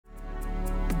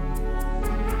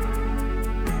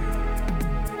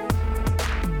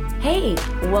Hey,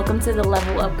 welcome to the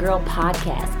Level Up Girl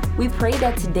podcast. We pray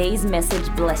that today's message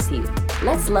bless you.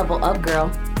 Let's level up, girl.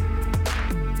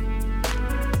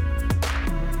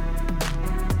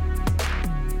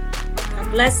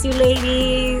 God bless you,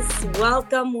 ladies.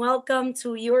 Welcome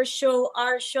to your show,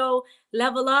 our show,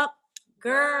 Level Up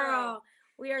Girl.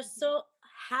 We are so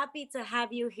happy to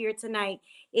have you here tonight.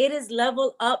 It is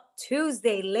Level Up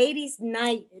Tuesday, ladies'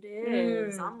 night. It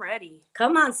is. I'm ready.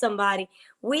 Come on, somebody.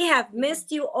 We have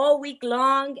missed you all week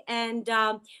long, and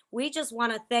we just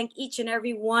want to thank each and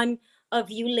every one of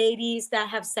you ladies that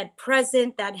have said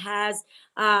present, that has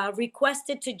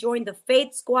requested to join the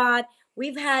Faith Squad.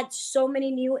 We've had so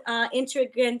many new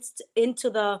integrants into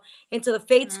the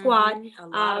Faith Squad. A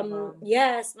lot of them.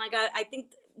 Yes, my God. I think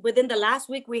within the last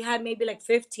week we had maybe like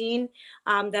 15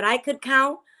 that I could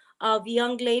count of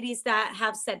young ladies that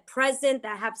have said present,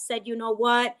 that have said, you know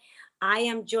what, I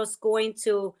am just going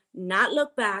to not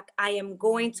look back. I am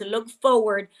going to look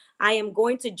forward. I am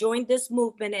going to join this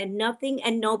movement, and nothing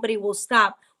and nobody will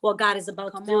stop what God is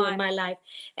about to do in my life.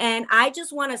 And I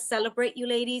just want to celebrate you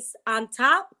ladies. On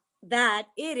top that,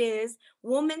 it is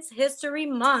Women's History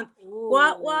Month. Ooh.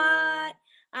 What?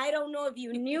 I don't know if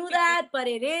you knew that, but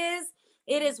it is.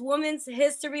 It is Women's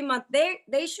History Month.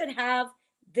 They should have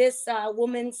this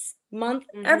Women's Month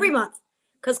every month.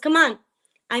 Because come on.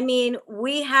 I mean,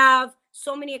 we have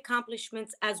so many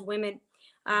accomplishments as women.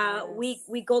 Yes.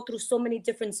 We go through so many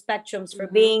different spectrums for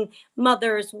being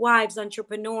mothers, wives,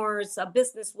 entrepreneurs,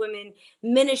 business women,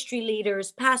 ministry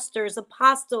leaders, pastors,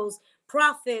 apostles,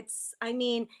 prophets,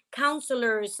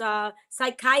 counselors,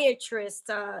 psychiatrists,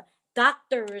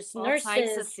 doctors, All nurses.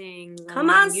 types of things. Come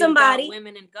on, somebody.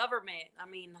 Women in government.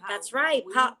 That's right.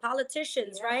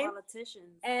 Politicians, right?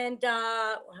 Politicians. And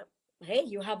hey,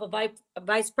 you have a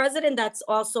vice president that's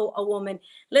also a woman.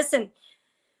 Listen,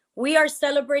 we are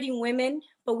celebrating women,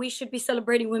 but we should be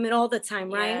celebrating women all the time,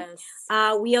 right?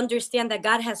 Yes. We understand that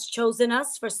God has chosen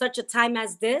us for such a time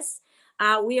as this.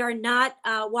 We are not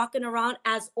walking around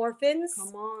as orphans,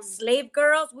 Come on. slave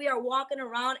girls. We are walking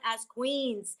around as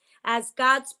queens, as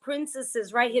God's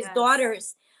princesses, right? His Yes.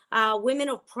 daughters, women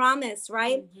of promise,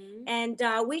 right? Mhm.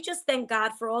 And we just thank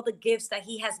God for all the gifts that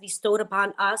he has bestowed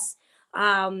upon us.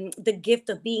 The gift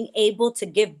of being able to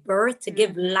give birth, to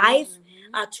give life,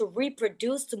 to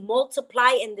reproduce, to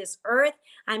multiply in this earth.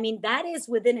 I mean, that is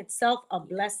within itself a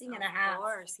blessing and a half. Of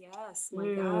course, yes.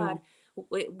 My God.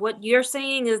 What you're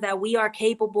saying is that we are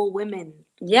capable women.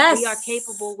 Yes. We are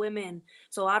capable women.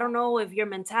 So I don't know if your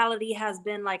mentality has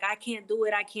been like, I can't do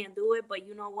it. But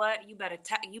you know what? You better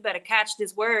catch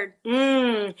this word.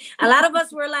 A lot of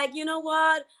us were like, you know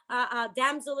what?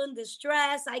 Damsel in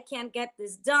distress. I can't get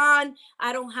this done.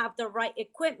 I don't have the right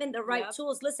equipment, the right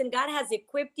tools. Listen, God has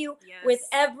equipped you with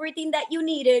everything that you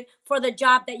needed for the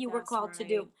job that you were called to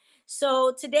do.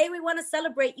 So today we want to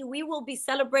celebrate you. We will be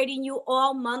celebrating you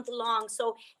all month long.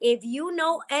 So if you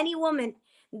know any woman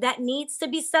that needs to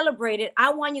be celebrated,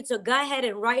 I want you to go ahead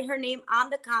and write her name on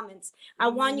the comments. I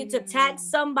want you to tag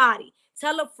somebody.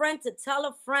 Tell a friend to tell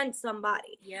a friend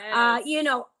somebody. Yes.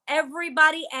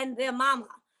 Everybody and their mama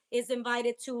is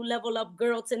invited to Level Up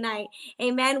Girl tonight.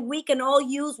 Amen. We can all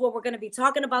use what we're going to be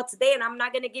talking about today, and I'm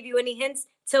not going to give you any hints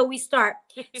till we start.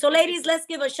 So, ladies, let's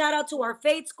give a shout out to our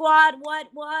Faith Squad. What?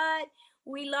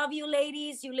 We love you,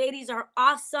 ladies. You ladies are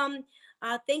awesome.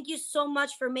 Thank you so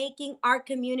much for making our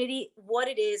community what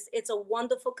it is. It's a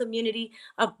wonderful community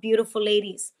of beautiful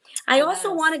ladies. I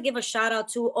also want to give a shout out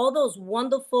to all those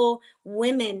wonderful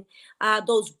women,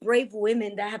 those brave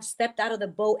women that have stepped out of the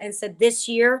boat and said, this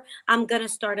year, I'm going to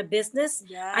start a business.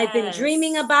 Yes. I've been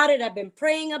dreaming about it. I've been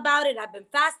praying about it. I've been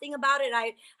fasting about it.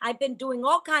 I've been doing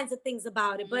all kinds of things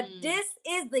about it. But this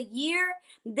is the year.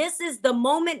 This is the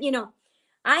moment. You know,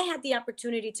 I had the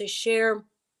opportunity to share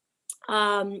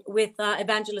with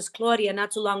Evangelist Claudia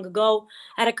not too long ago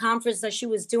at a conference that she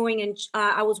was doing, and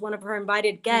I was one of her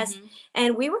invited guests,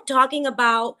 and we were talking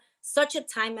about such a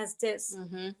time as this.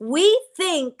 We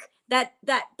think that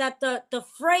the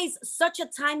phrase such a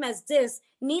time as this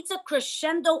needs a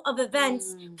crescendo of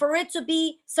events for it to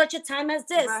be such a time as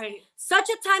this. Right. Such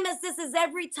a time as this is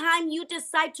every time you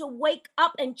decide to wake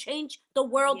up and change the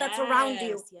world that's around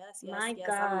you. Yes. My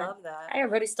God. I love that. I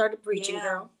already started preaching,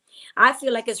 girl. I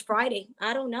feel like it's Friday.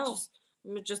 I don't know.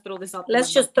 Let me just throw this out.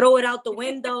 Let's just throw it out the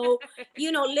window.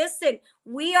 Listen,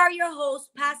 we are your hosts,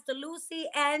 Pastor Lucy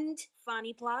and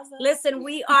Fanny Plaza. Listen,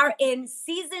 we are in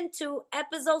season 2,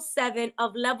 episode 7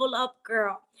 of Level Up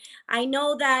Girl. I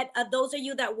know that those of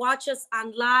you that watch us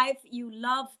on live, you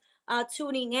love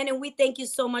tuning in, and we thank you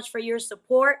so much for your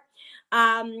support.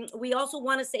 We also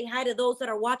want to say hi to those that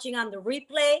are watching on the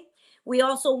replay. We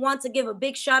also want to give a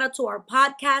big shout out to our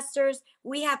podcasters.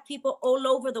 We have people all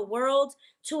over the world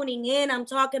tuning in. I'm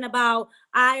talking about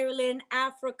Ireland,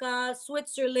 Africa,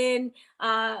 Switzerland.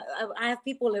 I have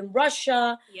people in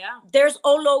Russia. Yeah. There's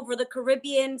all over the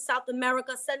Caribbean, South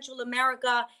America, Central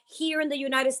America, here in the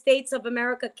United States of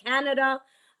America, Canada.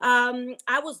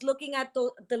 I was looking at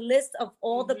the list of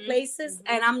all the places,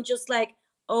 and I'm just like,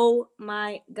 oh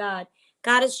my God.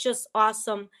 God is just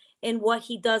awesome in what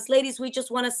he does. Ladies, we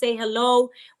just want to say hello.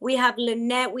 We have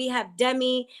Lynette, we have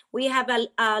Demi, we have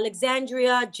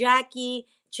Alexandria, Jackie,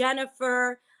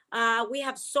 Jennifer. We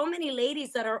have so many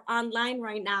ladies that are online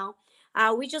right now.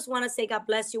 We just want to say God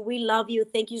bless you. We love you.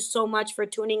 Thank you so much for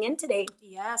tuning in today.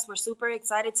 Yes, we're super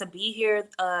excited to be here.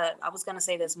 I was gonna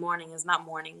say this morning. It's not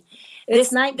morning.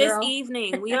 It's night, this girl.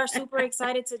 evening. We are super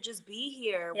excited to just be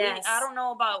here. Yes. I don't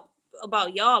know about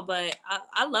y'all, but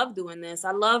I love doing this.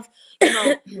 I love,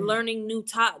 learning new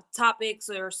topics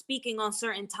or speaking on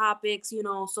certain topics,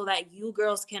 so that you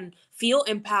girls can feel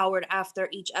empowered after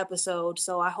each episode.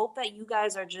 So I hope that you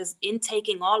guys are just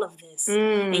intaking all of this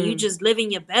and you just living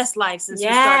your best life since you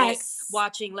started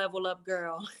watching Level Up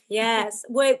Girl. Yes.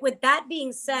 With that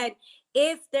being said,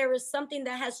 if there is something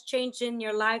that has changed in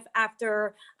your life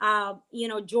after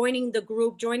joining the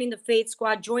group, joining the Faith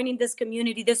Squad, joining this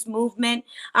community, this movement,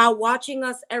 watching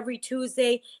us every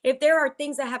Tuesday, if there are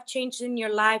things that have changed in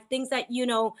your life, things that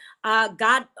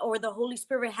God or the Holy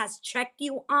Spirit has checked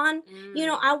you on,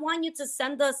 I want you to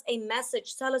send us a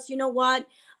message. Tell us, what,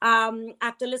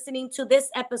 after listening to this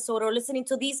episode or listening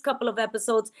to these couple of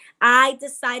episodes, I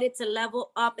decided to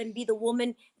level up and be the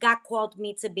woman God called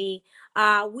me to be.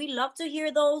 We love to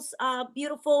hear those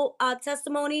beautiful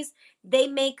testimonies. They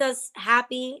make us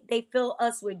happy. They fill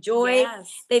us with joy.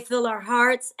 Yes. They fill our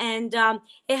hearts, and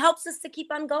it helps us to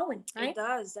keep on going. Right? It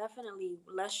does, definitely.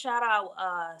 Let's shout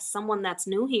out someone that's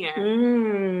new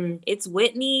here. It's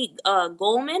Whitney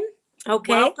Goldman.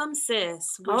 Okay. Welcome,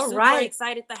 sis. We're super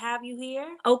excited to have you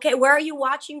here. Okay, where are you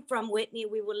watching from, Whitney?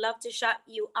 We would love to shout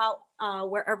you out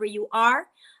wherever you are.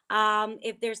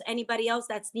 If there's anybody else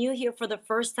that's new here for the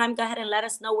first time, go ahead and let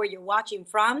us know where you're watching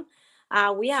from.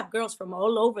 We have girls from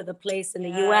all over the place in the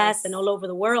U.S. and all over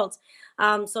the world.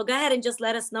 So go ahead and just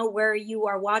let us know where you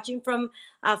are watching from.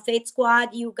 Faith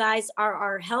Squad, you guys are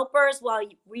our helpers while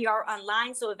we are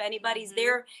online. So if anybody's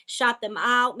there, shout them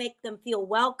out, make them feel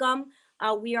welcome.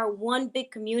 We are one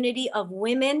big community of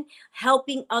women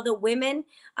helping other women.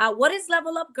 What is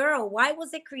Level Up Girl? Why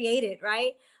was it created,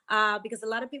 right? Because a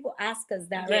lot of people ask us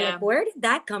that, right? Like, where did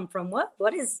that come from?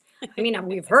 What is,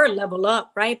 we've heard Level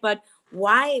Up, right? But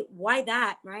why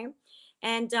that, right?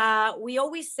 And we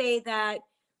always say that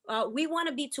we want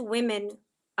to be to women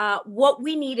what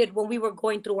we needed when we were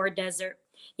going through our desert.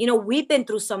 We've been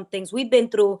through some things. We've been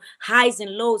through highs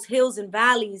and lows, hills and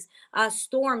valleys,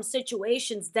 storms,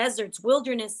 situations, deserts,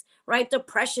 wilderness, right?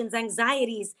 Depressions,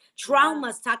 anxieties,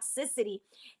 traumas, toxicity.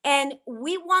 And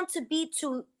we want to be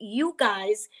to you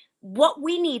guys what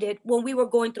we needed when we were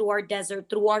going through our desert,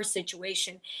 through our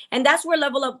situation. And that's where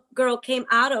Level Up Girl came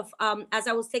out of. As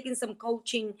I was taking some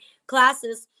coaching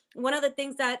classes, one of the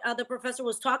things that the professor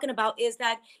was talking about is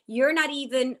that you're not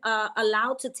even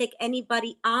allowed to take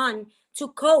anybody on to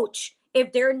coach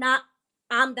if they're not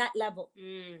on that level.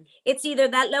 It's either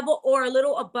that level or a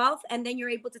little above, and then you're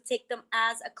able to take them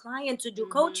as a client to do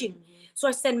coaching. So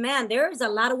I said, man, there is a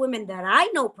lot of women that I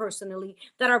know personally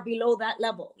that are below that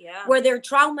level, where they're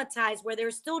traumatized, where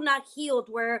they're still not healed,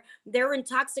 where they're in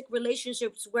toxic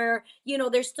relationships, where,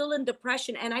 they're still in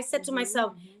depression. And I said to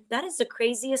myself, that is the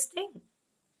craziest thing.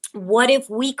 What if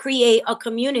we create a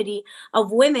community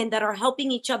of women that are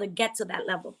helping each other get to that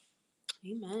level?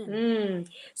 Amen.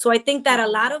 So I think that a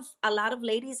lot of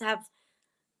ladies have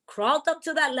crawled up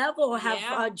to that level,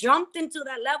 have jumped into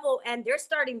that level, and they're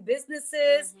starting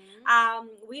businesses.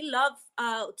 We love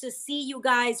to see you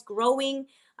guys growing.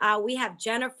 We have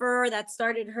Jennifer that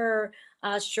started her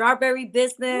strawberry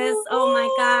business. Woo-hoo! Oh my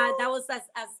God, that was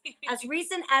as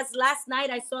recent as last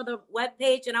night. I saw the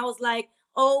webpage and I was like,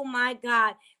 oh my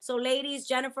God. So ladies,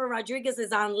 Jennifer Rodriguez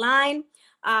is online.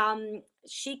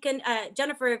 She can,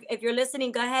 Jennifer, if you're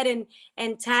listening, go ahead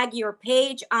and tag your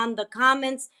page on the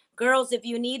comments. Girls, if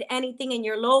you need anything in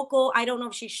your local, I don't know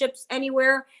if she ships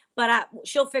anywhere, but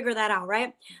she'll figure that out,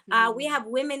 right? We have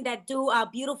women that do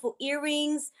beautiful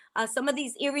earrings. Some of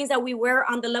these earrings that we wear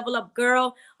on the Level Up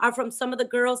Girl are from some of the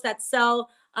girls that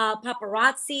sell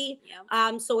paparazzi.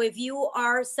 So if you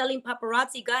are selling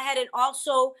paparazzi, go ahead and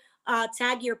also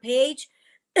tag your page.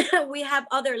 We have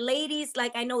other ladies,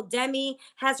 like I know Demi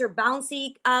has her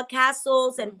bouncy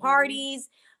castles and Mhm. parties.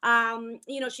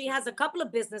 She has a couple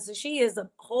of businesses. She is a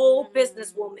whole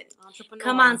businesswoman.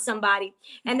 Come on, Entrepreneur. somebody.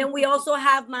 And then we also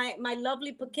have my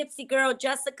lovely Poughkeepsie girl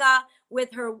Jessica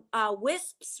with her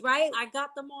wisps, right? I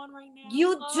got them on right now.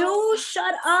 You do?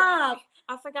 Shut sorry. up.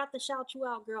 I forgot to shout you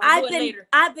out, girl. I'll do it later.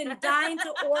 I've been dying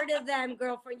to order them,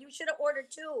 girlfriend. You should have ordered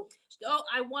too. Oh,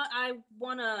 I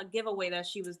want a giveaway that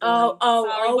she was doing. Oh,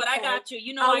 Sorry, okay. but I got you.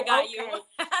 You know I got you.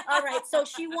 All right, so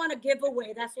she won a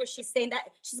giveaway. That's what she's saying.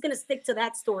 That she's gonna stick to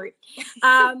that story.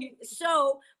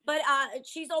 But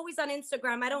she's always on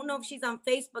Instagram. I don't know if she's on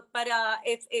Facebook, but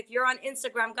if you're on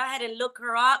Instagram, go ahead and look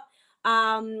her up.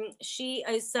 She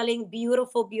is selling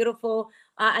beautiful, beautiful.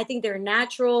 I think they're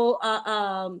natural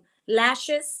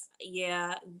lashes.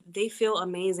 Yeah, they feel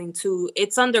amazing too.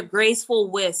 It's under Graceful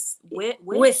Wisp.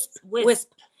 Wisp.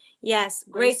 Yes,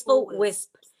 Graceful Graceful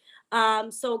Wisp.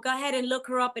 So go ahead and look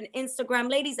her up on Instagram.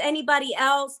 Ladies, anybody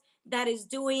else that is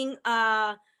doing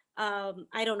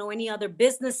I don't know, any other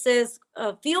businesses,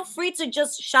 feel free to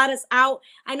just shout us out.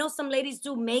 I know some ladies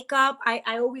do makeup.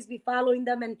 I always be following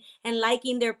them and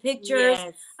liking their pictures.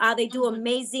 Yes. They do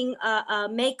amazing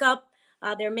makeup.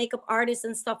 They're makeup artists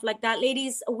and stuff like that.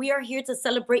 Ladies, we are here to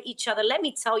celebrate each other. Let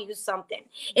me tell you something.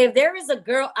 If there is a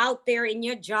girl out there in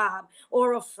your job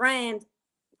or a friend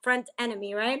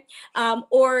enemy, right?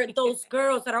 Or those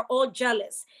girls that are all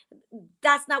jealous.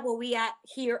 That's not what we at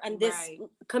here in this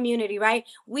community, right?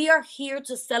 We are here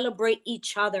to celebrate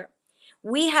each other.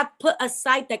 We have put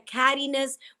aside the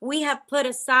cattiness. We have put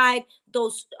aside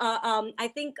those.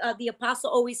 I think the apostle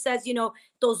always says,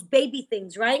 those baby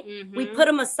things, right? Mhm. We put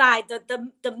them aside.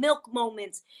 The milk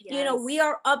moments. Yes. We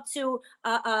are up to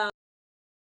a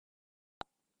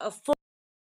full,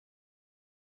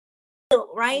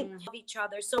 right, of each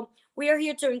other. So we are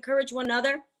here to encourage one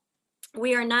another.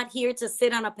 We are not here to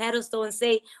sit on a pedestal and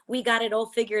say we got it all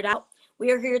figured out. We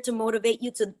are here to motivate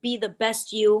you to be the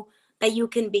best you that you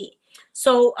can be.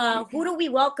 So who do we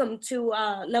welcome to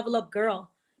Level Up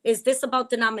Girl? Is this about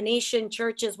denomination,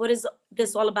 churches? What is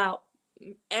this all about?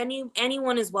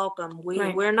 Anyone is welcome.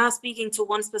 Right. We're not speaking to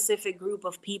one specific group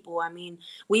of people. I mean,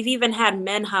 we've even had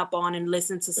men hop on and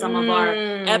listen to some of our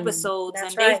episodes,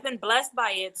 that's and right. they've been blessed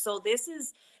by it. So this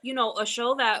is, a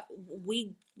show that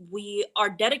we are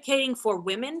dedicating for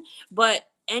women, but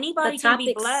anybody can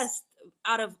be blessed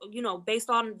out of, based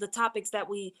on the topics that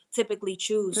we typically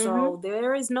choose. So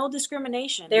there is no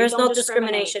discrimination. There is no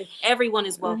discrimination. Everyone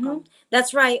is welcome.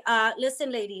 That's right.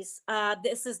 Listen, ladies,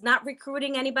 this is not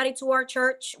recruiting anybody to our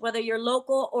church, whether you're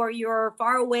local or you're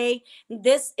far away.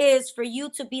 This is for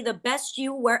you to be the best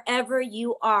you wherever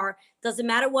you are. Doesn't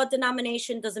matter what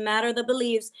denomination, doesn't matter the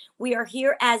beliefs. We are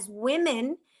here as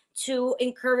women to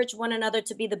encourage one another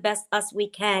to be the best us we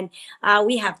can.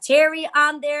 We have Terry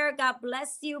on there. God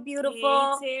bless you,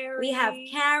 beautiful. Hey, Terry. We have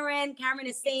Karen. Karen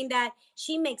is saying that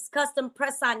she makes custom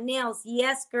press-on nails.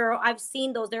 Yes, girl, I've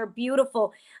seen those. They're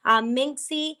beautiful.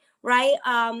 Minxie, right,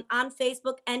 on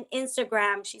Facebook and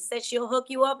Instagram. She said she'll hook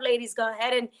you up, ladies. Go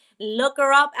ahead and look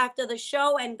her up after the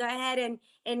show and go ahead and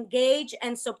engage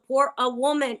and support a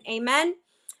woman. Amen.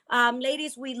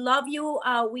 Ladies, we love you.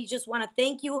 We just want to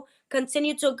thank you.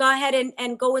 Continue to go ahead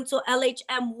and go into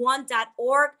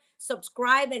lhm1.org,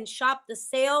 subscribe and shop the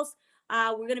sales.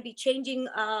 We're going to be changing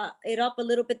it up a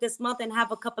little bit this month and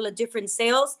have a couple of different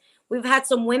sales. We've had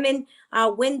some women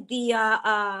win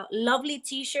the lovely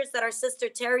t-shirts that our sister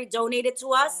Terry donated to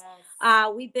us.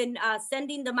 Yes. We've been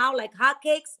sending them out like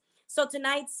hotcakes. So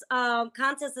tonight's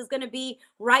contest is going to be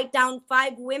write down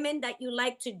 5 women that you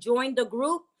like to join the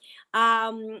group.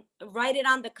 Write it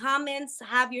on the comments,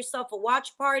 have yourself a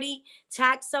watch party,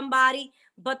 tag somebody.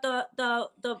 But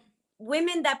the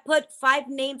women that put 5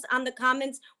 names on the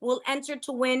comments will enter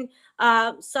to win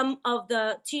some of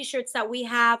the t-shirts that we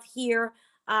have here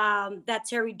that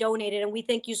Terry donated. And we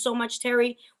thank you so much,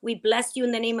 Terry. We bless you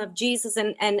in the name of Jesus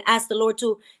and ask the Lord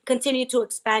to continue to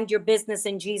expand your business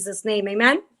in Jesus' name.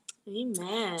 Amen.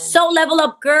 Amen. So Level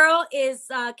Up Girl is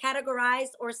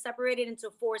categorized or separated into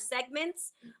 4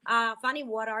 segments. Fanny,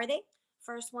 what are they?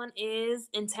 First one is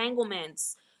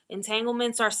entanglements.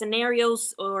 Entanglements are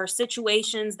scenarios or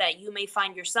situations that you may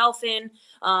find yourself in,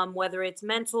 whether it's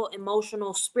mental,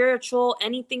 emotional, spiritual,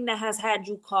 anything that has had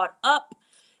you caught up.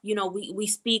 We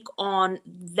speak on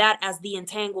that as the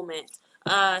entanglement.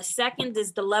 Second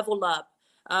is the level up.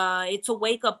 It's a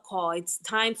wake-up call. It's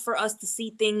time for us to see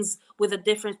things with a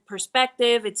different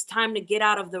perspective. It's time to get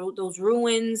out of those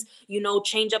ruins,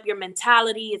 change up your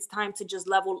mentality. It's time to just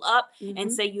level up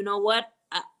and say, you know what?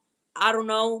 I don't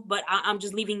know, but I'm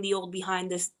just leaving the old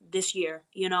behind this year.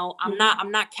 You know, Mhm.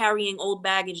 I'm not carrying old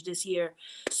baggage this year.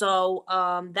 So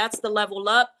that's the level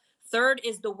up. Third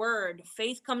is the word.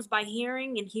 Faith comes by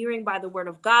hearing, and hearing by the word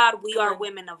of God. We Come are on.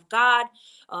 women of God.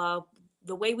 Uh,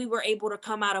 the way we were able to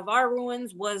come out of our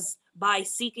ruins was by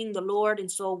seeking the Lord,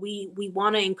 and so we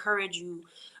want to encourage you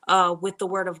with the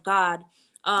word of God.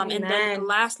 And then Amen.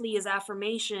 lastly is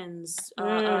affirmations. It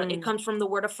Mm. comes from the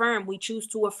word affirm. We choose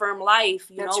to affirm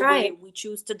life. You That's know, right. we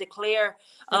choose to declare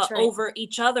That's right. over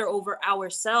each other, over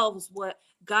ourselves, what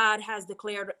God has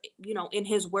declared, you know, in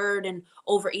His Word and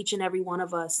over each and every one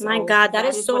of us. My So God, that that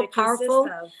is is what so it consists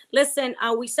powerful. of. Listen,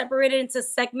 we separated into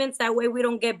segments. That way we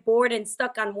don't get bored and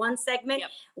stuck on one segment.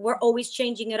 Yep. We're always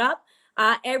changing it up.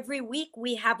 Every week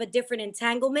we have a different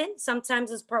entanglement.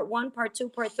 Sometimes it's part one, part two,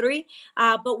 part three.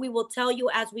 But we will tell you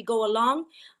as we go along.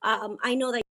 I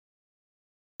know that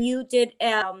you did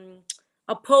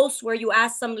a post where you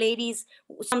asked some ladies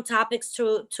some topics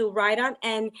to write on,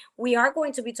 and we are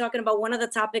going to be talking about one of the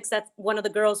topics that one of the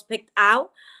girls picked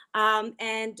out.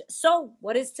 And so,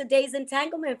 what is today's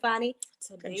entanglement, Fanny?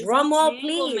 Today's Drum roll,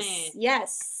 entanglement. please.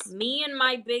 Yes. Me and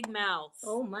my big mouth.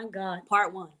 Oh my God.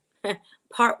 Part one.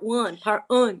 Part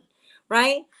one,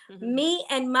 right? Me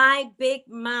and my big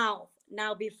mouth.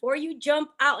 Now, before you jump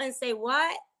out and say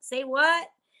what? Say what?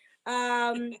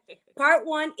 Part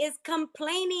one is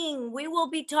complaining. We will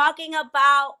be talking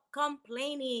about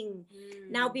complaining.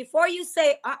 Now, before you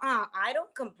say, I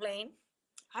don't complain.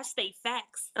 I state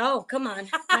facts. Oh, come on.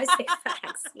 I say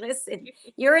facts. Listen,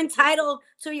 you're entitled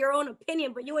to your own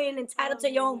opinion, but you ain't entitled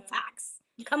to your own facts.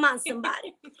 Come on,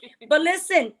 somebody. But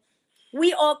listen,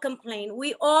 we all complain.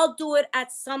 We all do it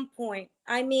at some point.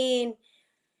 I mean,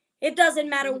 it doesn't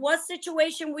matter what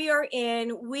situation we are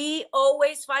in, we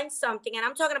always find something. And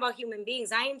I'm talking about human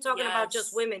beings. I ain't talking about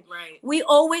just women. Right. We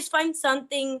always find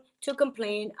something to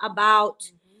complain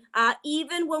about.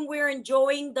 Even when we're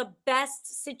enjoying the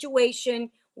best situation,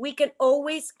 we can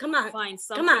always find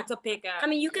something to pick at. I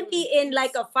mean, you can be in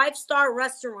like a 5-star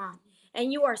restaurant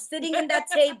and you are sitting in that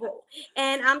table,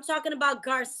 and I'm talking about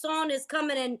garçon is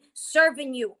coming and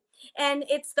serving you, and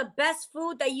it's the best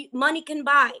food that money can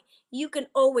buy. You can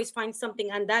always find something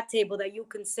on that table that you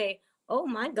can say, "Oh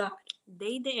my God,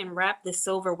 they didn't wrap the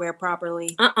silverware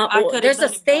properly." There's a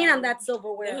stain on that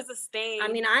silverware. There's a stain. I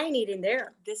mean, I ain't eating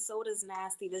there. This soda's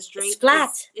nasty. This drink it's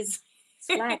flat. Is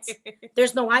it's flat.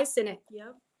 There's no ice in it.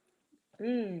 Yep.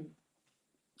 Mm.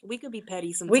 We could be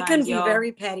petty sometimes. We can be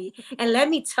very petty. And let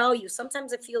me tell you,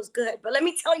 sometimes it feels good, but let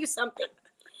me tell you something.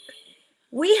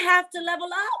 We have to level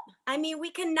up. I mean,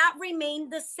 we cannot remain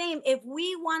the same. If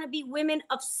we want to be women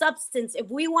of substance, if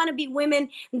we want to be women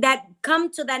that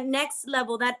come to that next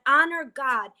level, that honor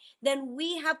God, then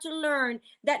we have to learn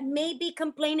that maybe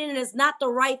complaining is not the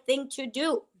right thing to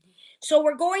do. So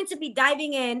we're going to be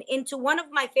diving into one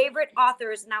of my favorite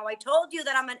authors. Now, I told you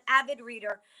that I'm an avid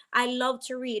reader. I love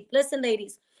to read. Listen,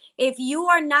 ladies, if you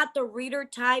are not the reader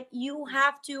type, you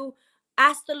have to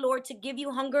ask the Lord to give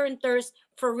you hunger and thirst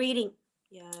for reading.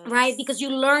 Yes. Right? Because you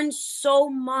learn so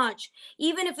much.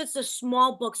 Even if it's a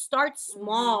small book, start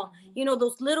small. Mm-hmm. You know,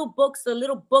 those little books, the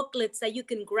little booklets that you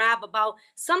can grab about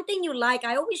something you like.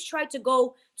 I always try to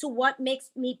go to what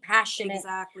makes me passionate.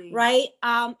 Exactly. Right?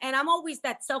 And I'm always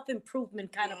that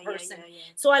self-improvement kind of person. Yeah.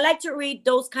 So I like to read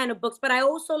those kind of books, but I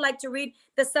also like to read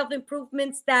the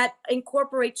self-improvements that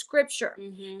incorporate scripture.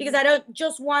 Mm-hmm. Because I don't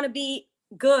just want to be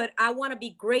good. I want to be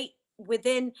great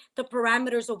within the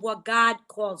parameters of what God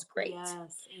calls great.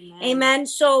 Yes, amen. Amen.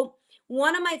 So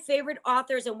one of my favorite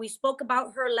authors, and we spoke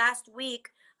about her last week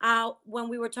when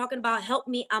we were talking about Help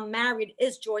Me, I'm Married,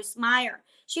 is Joyce Meyer.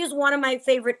 She is one of my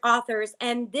favorite authors.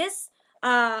 And this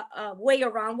way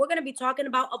around, we're going to be talking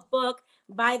about a book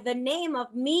by the name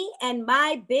of Me and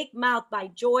My Big Mouth by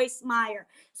Joyce Meyer.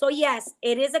 So yes,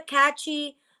 it is a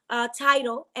catchy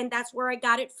title, and that's where I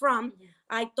got it from. Mm-hmm.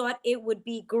 I thought it would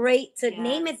be great to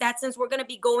name it that, since we're going to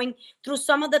be going through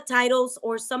some of the titles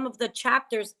or some of the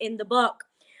chapters in the book.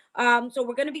 So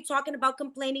we're going to be talking about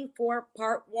complaining for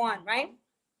part one, right?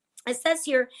 It says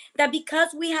here that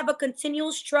because we have a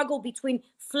continual struggle between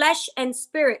flesh and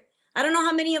spirit. I don't know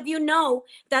how many of you know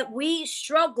that we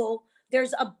struggle.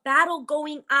 There's a battle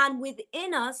going on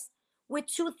within us with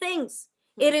two things.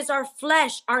 It is our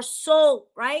flesh, our soul,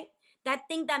 right? That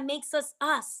thing that makes us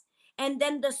us. And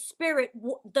then the spirit,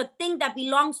 the thing that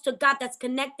belongs to God, that's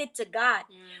connected to God,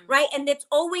 right? And it's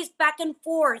always back and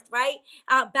forth, right?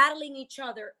 Battling each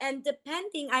other. And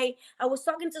depending, I was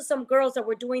talking to some girls that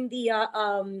were doing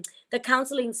the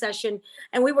counseling session,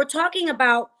 and we were talking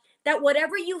about that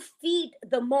whatever you feed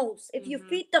the most, if you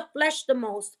feed the flesh the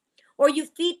most, or you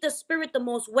feed the spirit the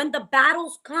most, when the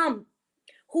battles come,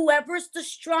 whoever's the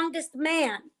strongest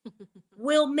man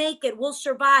will make it, will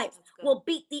survive, That's good. will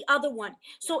beat the other one.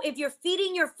 So if you're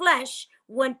feeding your flesh,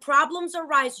 when problems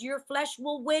arise, your flesh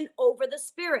will win over the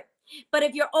spirit. But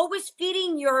if you're always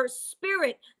feeding your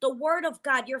spirit, the word of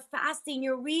God, you're fasting,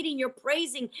 you're reading, you're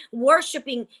praising,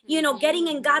 worshiping, getting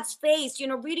in God's face,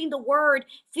 reading the word,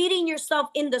 feeding yourself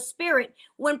in the spirit.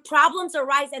 When problems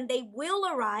arise, and they will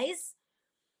arise,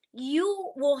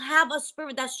 you will have a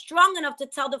spirit that's strong enough to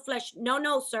tell the flesh,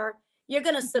 no, sir, you're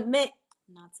going to submit.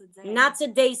 Not today. Not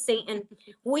today, Satan.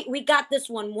 We got this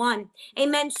one.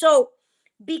 Amen. So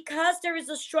because there is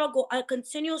a struggle, a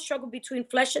continual struggle between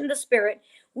flesh and the spirit,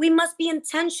 we must be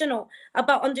intentional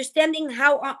about understanding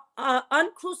how an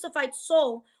uncrucified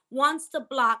soul wants to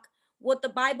block what the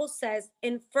Bible says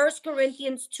in 1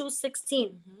 Corinthians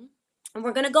 2:16. And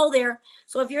we're going to go there.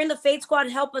 So if you're in the Faith Squad,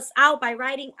 help us out by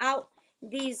writing out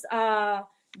these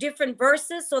different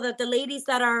verses so that the ladies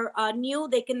that are new,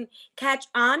 they can catch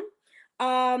on.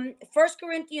 1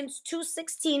 Corinthians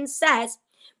 2:16 says,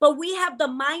 but we have the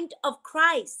mind of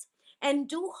Christ and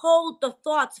do hold the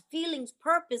thoughts, feelings,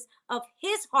 purpose of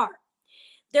his heart.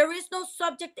 There is no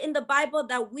subject in the Bible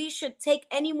that we should take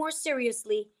any more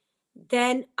seriously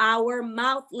than our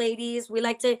mouth, ladies. We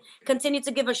like to continue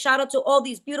to give a shout out to all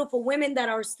these beautiful women that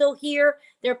are still here.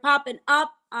 They're popping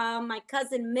up. My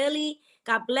cousin Millie,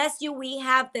 God bless you. We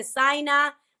have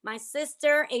Desaina, my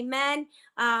sister, amen.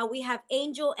 We have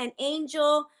Angel,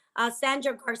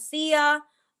 Sandra Garcia.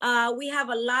 We have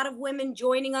a lot of women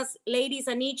joining us. Ladies,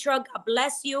 Anitra, God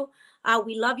bless you.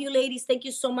 We love you, ladies. Thank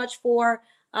you so much for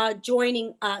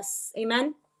joining us.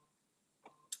 Amen.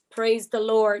 Praise the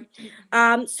Lord.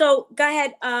 So go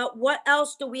ahead. What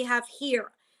else do we have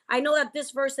here? I know that this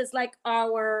verse is like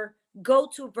our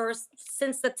go-to verse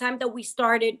since the time that we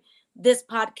started this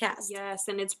podcast. Yes,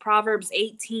 and it's Proverbs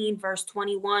 18, verse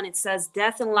 21. It says,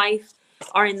 death and life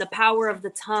are in the power of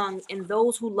the tongue, and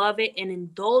those who love it and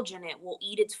indulge in it will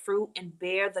eat its fruit and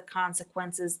bear the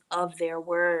consequences of their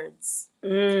words.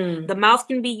 The mouth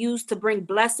can be used to bring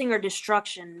blessing or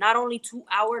destruction, not only to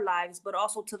our lives, but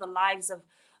also to the lives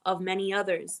of many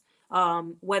others,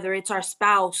 whether it's our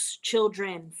spouse,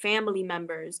 children, family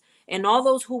members, and all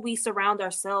those who we surround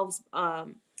ourselves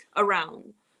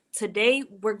around. Today,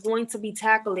 we're going to be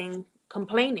tackling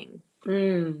complaining.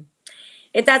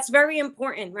 That's very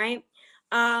important, right?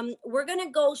 We're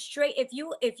gonna go straight. If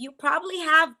you probably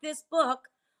have this book,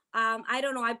 I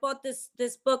don't know. I bought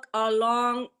this book a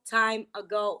long time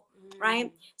ago,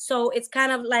 right? So it's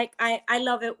kind of like I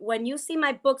love it when you see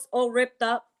my books all ripped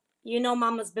up.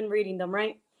 Mama's been reading them,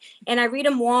 right? And I read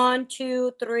them 1,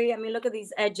 2, 3. I mean, look at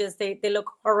these edges. They look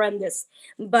horrendous,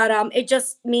 but it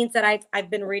just means that I've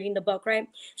been reading the book, right?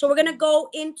 So we're gonna go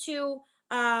into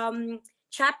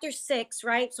chapter 6,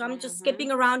 right? So I'm just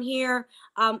skipping around here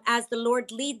as the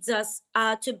Lord leads us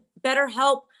to better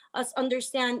help us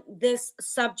understand this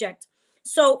subject.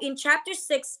 So in chapter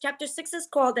 6 is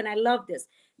called, and I love this,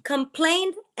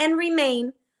 complain and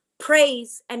remain,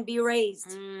 praise and be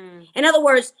raised. In other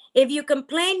words, if you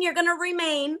complain, you're going to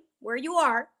remain where you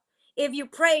are. If you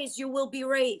praise, you will be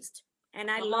raised. And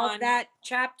I love that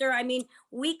chapter. I mean,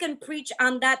 we can preach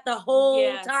on that the whole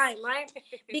time, right?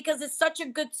 Because it's such a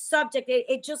good subject.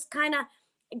 It just kind of,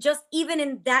 just even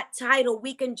in that title,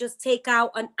 we can just take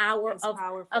out an hour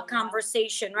of a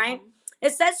conversation, right?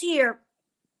 It says here,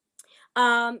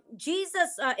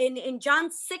 Jesus in John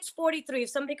 6:43, if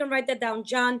somebody can write that down,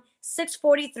 John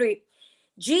 6:43.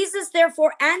 Jesus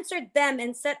therefore answered them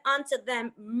and said unto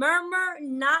them, murmur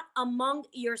not among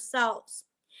yourselves.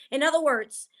 In other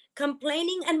words,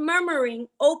 complaining and murmuring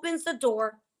opens the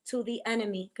door to the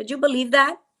enemy. Could you believe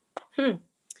that?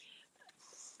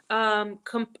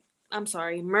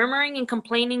 Murmuring and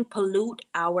complaining pollute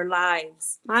our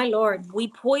lives. My Lord. We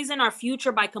poison our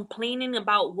future by complaining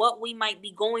about what we might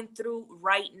be going through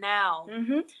right now.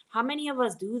 How many of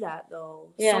us do that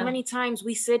though? Yeah. So many times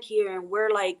we sit here and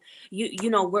we're like,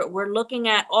 we're looking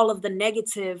at all of the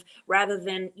negative rather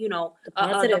than,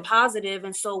 the positive.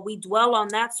 And so we dwell on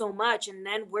that so much. And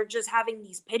then we're just having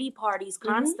these pity parties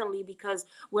constantly because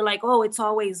we're like, oh, it's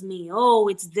always me. Oh,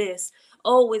 it's this.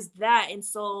 Oh, is that? And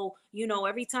so,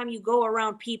 every time you go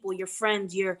around people, your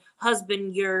friends, your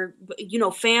husband, your,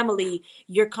 family,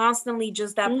 you're constantly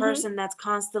just that person that's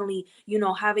constantly,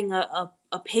 having a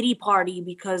pity party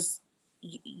because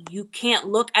you can't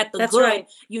look at the good, right.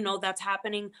 That's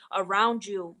happening around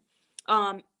you.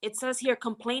 It says here,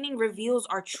 complaining reveals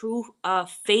our true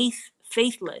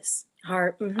faithless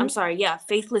heart.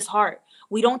 Faithless heart.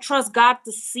 We don't trust God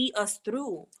to see us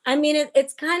through. I mean,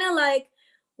 it's kind of like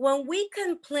when we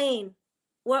complain,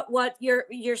 what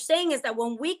you're saying is that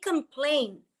when we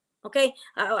complain, Okay,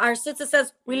 our sister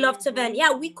says we love to vent.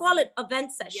 Yeah, we call it a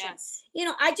vent session. Yes.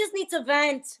 I just need to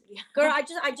vent, Yeah. girl. I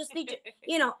just need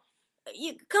to.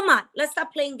 Come on, let's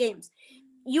stop playing games.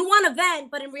 You want to vent,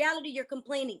 but in reality, you're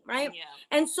complaining, right? Yeah.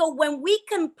 And so when we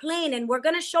complain, and we're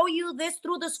gonna show you this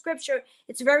through the scripture,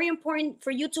 it's very important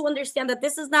for you to understand that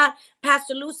this is not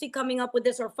Pastor Lucy coming up with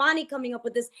this or Fanny coming up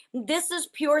with this. This is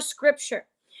pure scripture.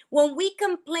 When we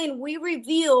complain, we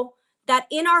reveal that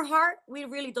in our heart, we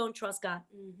really don't trust God.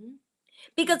 Mm-hmm.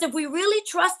 Because if we really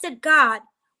trusted God,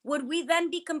 would we then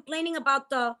be complaining about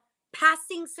the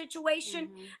passing situation?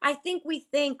 Mm-hmm. I think we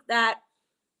think that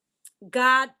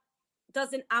God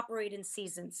doesn't operate in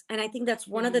seasons. And I think that's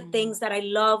one of the things that I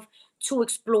love to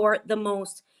explore the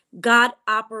most. God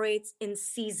operates in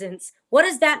seasons. What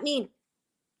does that mean?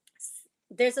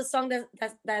 There's a song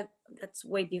that's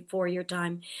way before your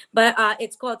time, but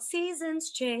it's called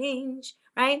Seasons Change,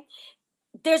 right?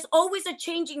 There's always a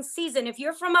changing season. If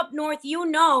you're from up north, you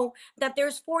know that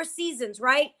there's 4 seasons,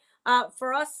 right?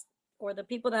 For us, or the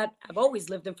people that have always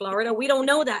lived in Florida, we don't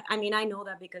know that. I mean, I know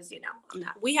that because I'm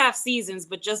not. We have seasons,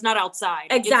 but just not outside.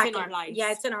 Exactly. It's in our lives.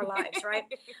 Yeah, it's in our lives, right?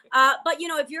 But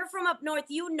if you're from up north,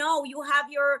 you have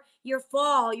your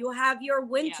fall, you have your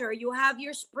winter, you have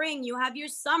your spring, you have your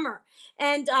summer,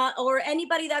 and or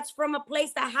anybody that's from a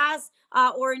place that has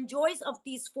or enjoys of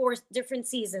these 4 different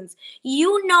seasons,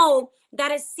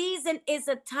 that a season is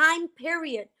a time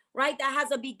period, right? That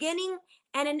has a beginning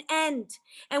and an end.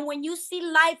 And when you see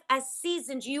life as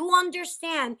seasons, you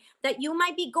understand that you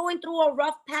might be going through a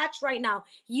rough patch right now.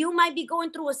 You might be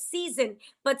going through a season,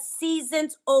 but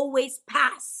seasons always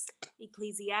pass.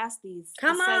 Ecclesiastes.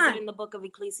 Come it says on. it in the book of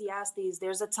Ecclesiastes.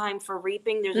 There's a time for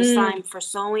reaping. There's a time for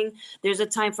sowing. There's a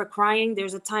time for crying.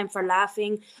 There's a time for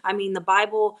laughing. I mean, the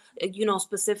Bible,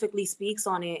 specifically speaks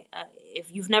on it.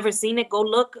 If you've never seen it, go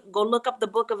look up the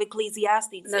book of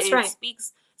Ecclesiastes. That's right. It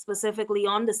speaks specifically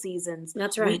on the seasons.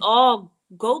 That's right. We all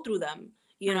go through them,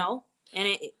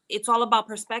 and it's all about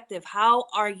perspective. How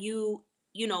are you,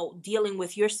 dealing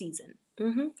with your season?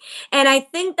 Mm-hmm. And I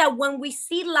think that when we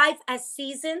see life as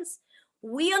seasons,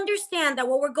 we understand that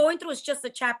what we're going through is just a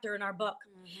chapter in our book.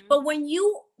 Mm-hmm. But when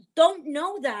you don't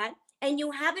know that, and you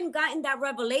haven't gotten that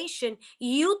revelation,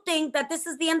 you think that this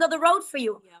is the end of the road for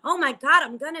you. Yeah. Oh my God,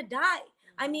 I'm gonna die.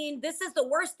 I mean, this is the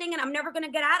worst thing and I'm never going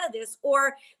to get out of this.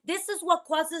 Or this is what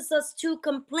causes us to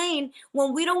complain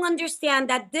when we don't understand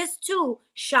that this too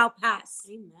shall pass.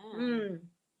 Amen.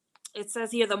 It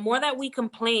says here, the more that we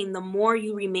complain, the more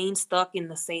you remain stuck in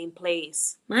the same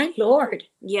place. My Lord.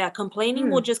 Yeah, complaining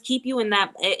will just keep you in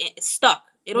that stuck.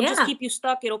 It'll just keep you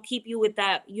stuck. It'll keep you with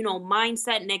that,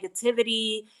 mindset,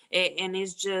 negativity. And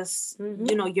it's just,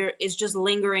 it's just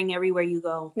lingering everywhere you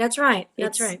go. That's right.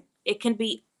 That's right. It can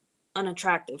be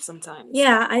unattractive sometimes.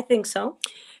 Yeah, I think so.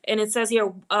 And it says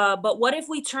here, but what if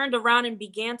we turned around and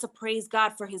began to praise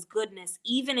God for his goodness,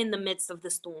 even in the midst of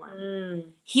the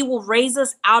storm? He will raise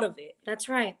us out of it. That's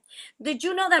right. Did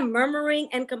you know that murmuring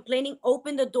and complaining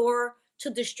open the door to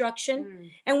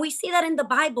destruction? And we see that in the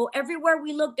Bible. Everywhere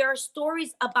we look, there are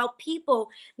stories about people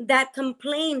that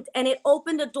complained and it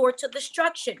opened the door to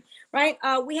destruction, right?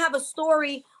 We have a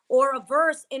story or a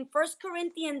verse in 1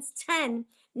 Corinthians 10,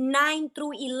 9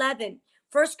 through 11.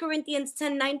 1 Corinthians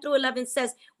 10, 9 through 11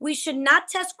 says, we should not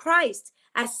test Christ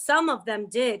as some of them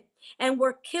did and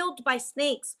were killed by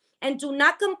snakes, and do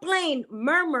not complain,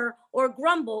 murmur, or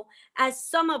grumble as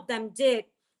some of them did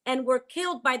and were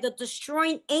killed by the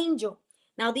destroying angel.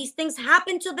 Now these things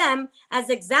happened to them as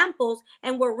examples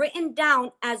and were written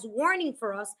down as warning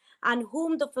for us, on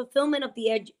whom the fulfillment of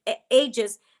the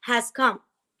ages has come.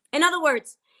 In other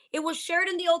words, it was shared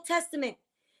in the Old Testament,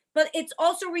 but it's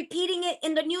also repeating it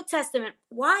in the New Testament.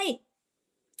 Why?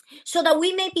 So that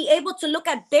we may be able to look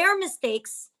at their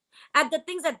mistakes, at the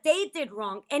things that they did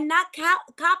wrong, and not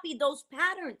copy those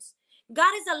patterns.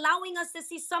 God is allowing us to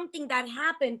see something that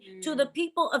happened to the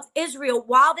people of Israel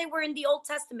while they were in the Old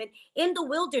Testament, in the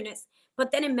wilderness.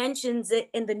 But then it mentions it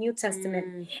in the New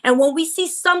Testament. And when we see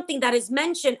something that is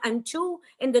mentioned in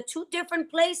the 2 different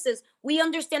places, we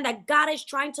understand that God is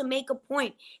trying to make a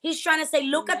point. He's trying to say,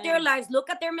 look at their lives, look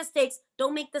at their mistakes.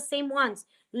 Don't make the same ones.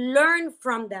 Learn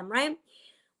from them, right?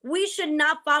 We should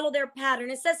not follow their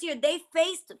pattern. It says here, they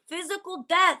faced physical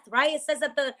death, right? It says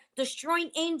that the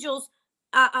destroying angel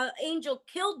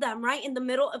killed them, right? In the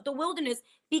middle of the wilderness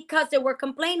because they were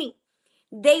complaining.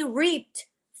 They reaped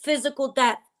physical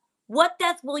death. What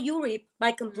death will you reap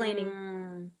by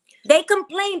complaining? They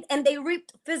complained and they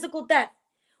reaped physical death.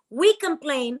 We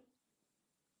complain.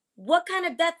 What kind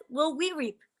of death will we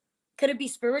reap? Could it be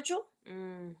spiritual?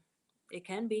 It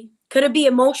can be. Could it be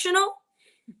emotional?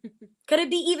 Could it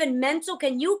be even mental?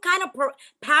 Can you kind of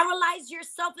paralyze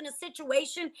yourself in a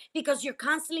situation because you're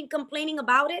constantly complaining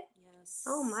about it? Yes.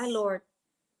 Oh, my Lord.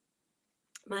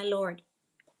 My Lord.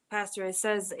 Pastor, it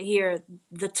says here,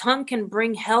 the tongue can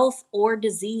bring health or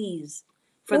disease.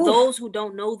 For Oof. those who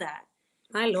don't know that.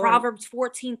 My Lord. Proverbs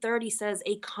 14:30 says,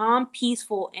 a calm,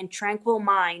 peaceful, and tranquil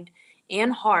mind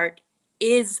and heart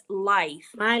is life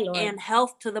My Lord. and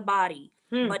health to the body.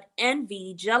 But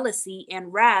envy, jealousy,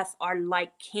 and wrath are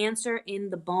like cancer in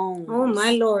the bones. Oh,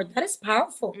 my Lord. That is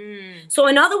powerful. So,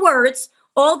 in other words,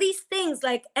 all these things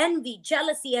like envy,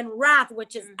 jealousy, and wrath,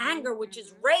 which is anger, which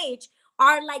is rage,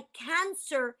 are like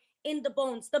cancer in the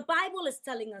bones. The Bible is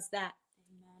telling us that.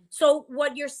 Amen. So,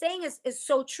 what you're saying is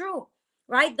so true,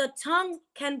 right? The tongue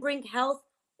can bring health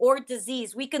or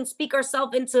disease. We can speak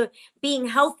ourselves into being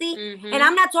healthy. And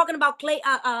I'm not talking about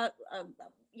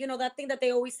you know, that thing that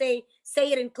they always say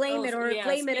it and claim it, or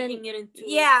claim it and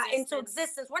into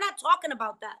existence. We're not talking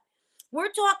about that.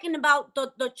 We're talking about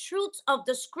the truths of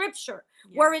the scripture,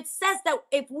 where it says that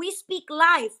if we speak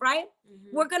life, right,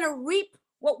 we're going to reap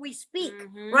what we speak,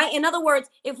 right? In other words,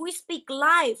 if we speak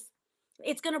life,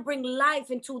 it's going to bring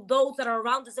life into those that are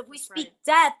around us. If we speak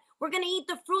death, we're going to eat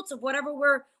the fruits of whatever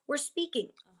we're speaking.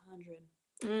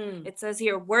 100. It says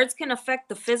here, words can affect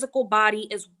the physical body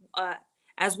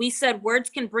as we said, words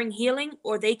can bring healing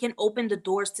or they can open the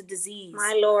doors to disease.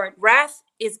 My Lord. Wrath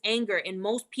is anger, and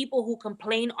most people who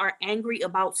complain are angry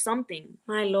about something.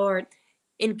 My Lord.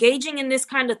 Engaging in this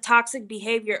kind of toxic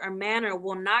behavior or manner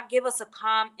will not give us a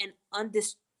calm and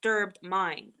undisturbed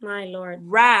mind. My Lord.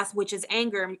 Wrath, which is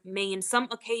anger, may in some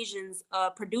occasions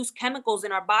produce chemicals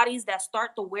in our bodies that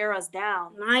start to wear us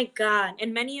down. My God.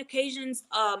 In many occasions,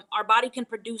 our body can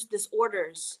produce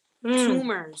disorders,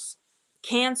 tumors,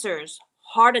 cancers,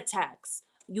 heart attacks.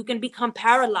 You can become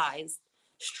paralyzed,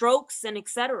 strokes, and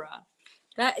etc.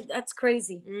 That's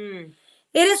crazy.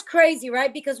 It is crazy,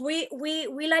 right? Because we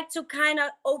like to kind of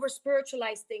over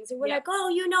spiritualize things, and we're like, oh,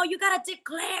 you know, you gotta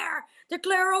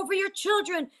declare over your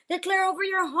children, declare over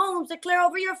your homes, declare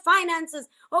over your finances,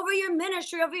 over your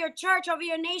ministry, over your church, over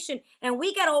your nation, and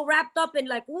we get all wrapped up in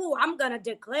like, ooh, I'm gonna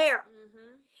declare.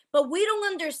 But we don't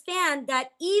understand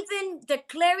that even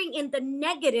declaring in the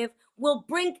negative will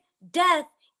bring death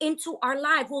into our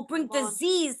life, will bring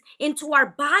disease into our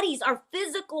bodies, our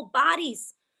physical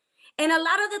bodies. And a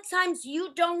lot of the times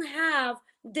you don't have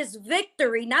this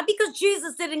victory, not because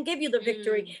Jesus didn't give you the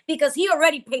victory, because he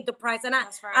already paid the price. And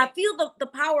I feel the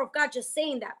power of God just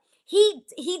saying that. He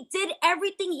did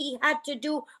everything he had to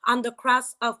do on the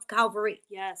cross of Calvary.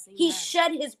 Yes. Amen. He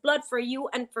shed his blood for you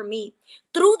and for me.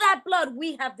 Through that blood,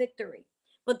 we have victory.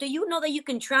 But do you know that you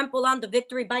can trample on the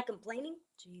victory by complaining?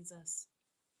 Jesus.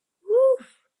 Woo.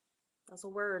 That's a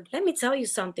word. Let me tell you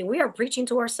something. We are preaching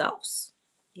to ourselves.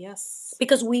 Yes.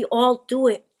 Because we all do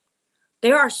it.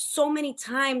 There are so many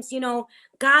times, you know,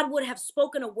 God would have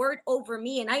spoken a word over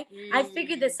me. And I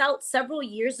figured this out several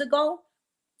years ago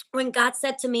when God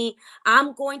said to me,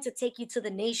 I'm going to take you to the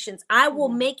nations. I will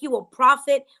make you a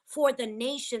prophet for the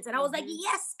nations. And I was like,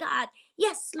 yes, God.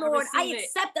 Yes, Lord. I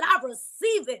accept it. I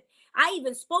receive it. I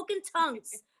even spoke in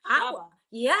tongues. I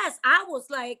was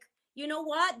like, you know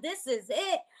what? This is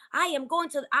it.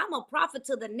 I'm a prophet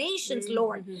to the nations,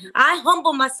 Lord. I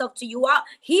humble myself to you.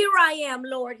 Here I am,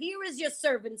 Lord. Here is your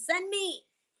servant. Send me.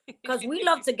 Because we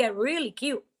love to get really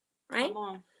cute, right? Come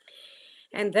on.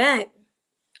 And then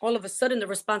all of a sudden the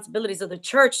responsibilities of the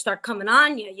church start coming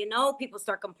on you. You know, people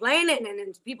start complaining, and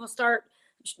then people start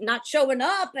not showing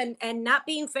up and not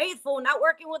being faithful, not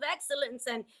working with excellence,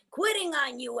 and quitting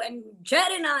on you and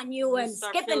jetting on you and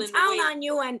skipping town on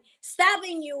you and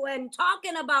stabbing you and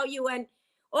talking about you. And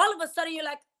all of a sudden you're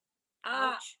like,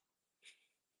 ouch.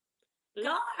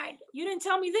 God, you didn't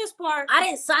tell me this part. I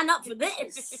didn't sign up for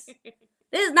this.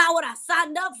 This is not what I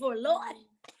signed up for, Lord.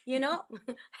 You know,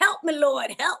 help me,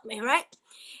 Lord, help me, right?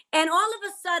 And all of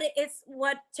a sudden, it's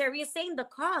what Terry is saying, the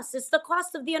cost. It's the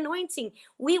cost of the anointing.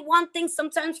 We want things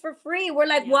sometimes for free. We're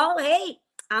like, well, hey,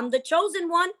 I'm the chosen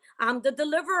one. I'm the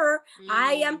deliverer.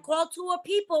 I am called to a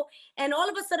people. And all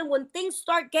of a sudden, when things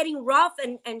start getting rough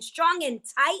and strong and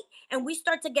tight, and we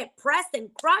start to get pressed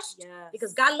and crushed,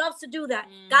 because God loves to do that.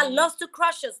 God loves to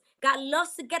crush us. God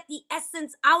loves to get the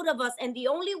essence out of us. And the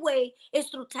only way is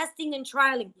through testing and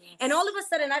trialing. And all of a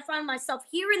sudden, I find myself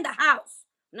here in the house.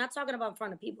 I'm not talking about in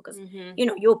front of people, because, you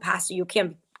know, you're a pastor. You can't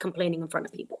be complaining in front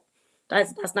of people.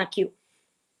 That's not cute.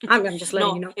 I'm just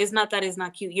letting you know. It's not that it's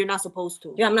not cute. You're not supposed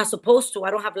to. Yeah, I'm not supposed to.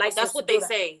 I don't have license. That's what they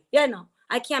say. Yeah, no.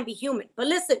 I can't be human. But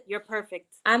listen. You're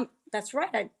perfect. That's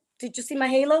right. Did you see my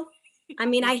halo? I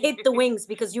mean, I hit the wings,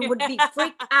 because you would be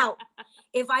freaked out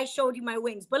if I showed you my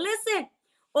wings. But listen,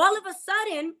 all of a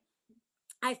sudden,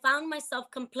 I found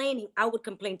myself complaining. I would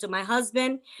complain to my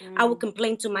husband. I would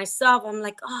complain to myself. I'm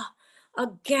like, oh,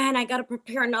 again, I got to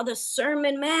prepare another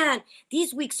sermon, man.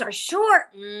 These weeks are short.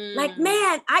 Like,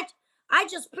 man, I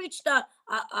just preached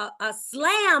a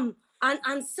slam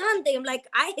on Sunday. I'm like,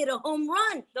 I hit a home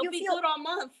run. They'll be good all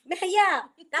month. Yeah,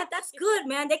 that's good,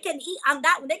 man. They can eat on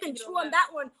that one. They can chew on that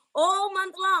one all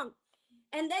month long.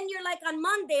 And then you're like on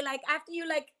Monday, like after you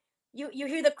like you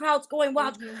hear the crowds going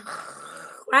wild,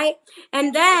 right?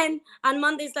 And then on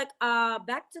Mondays, like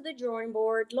back to the drawing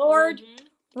board, Lord.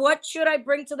 What should I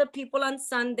bring to the people on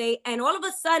Sunday? And all of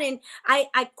a sudden,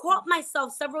 I caught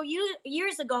myself several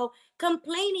years ago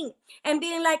complaining and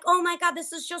being like, oh my God,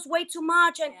 this is just way too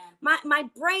much. And my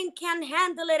brain can't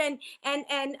handle it.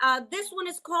 And this one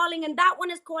is calling and that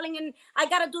one is calling. And I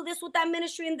got to do this with that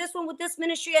ministry and this one with this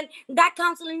ministry and that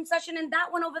counseling session and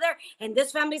that one over there. And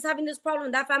this family's having this problem.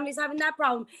 That family's having that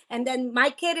problem. And then my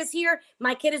kid is here.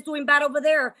 My kid is doing bad over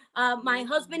there. My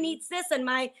husband needs this and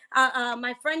my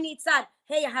friend needs that.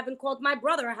 Hey, I haven't called my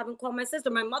brother. I haven't called my sister.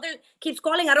 My mother keeps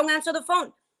calling. I don't answer the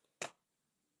phone.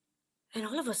 And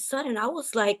all of a sudden, I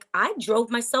was like, I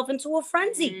drove myself into a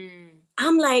frenzy.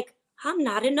 I'm like, I'm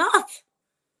not enough.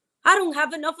 I don't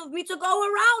have enough of me to go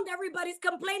around. Everybody's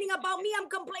complaining about me. I'm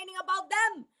complaining about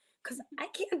them because I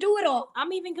can't do it all.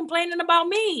 I'm even complaining about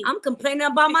me. I'm complaining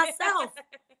about myself.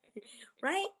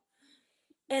 Right?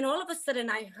 And all of a sudden,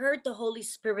 I heard the Holy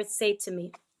Spirit say to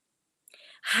me,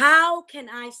 how can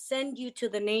I send you to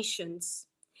the nations?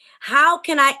 How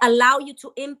can I allow you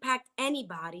to impact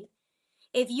anybody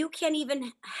if you can't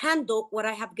even handle what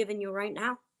I have given you right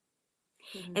now?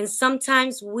 And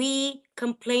sometimes we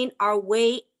complain our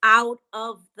way out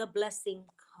of the blessing.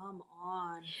 Come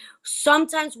on.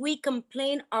 Sometimes we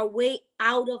complain our way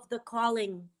out of the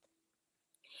calling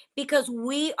because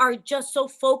we are just so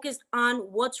focused on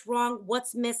what's wrong,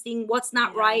 what's missing, what's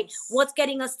not right, what's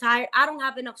getting us tired. I don't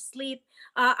have enough sleep.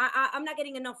 I'm not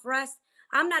getting enough rest.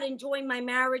 I'm not enjoying my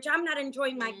marriage. I'm not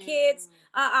enjoying my kids.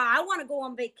 I want to go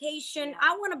on vacation.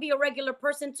 I want to be a regular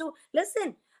person too.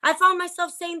 Listen, I found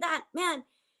myself saying that, man,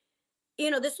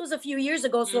 you know, this was a few years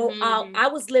ago. So I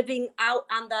was living out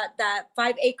on that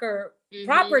 5-acre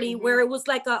property where it was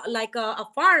like a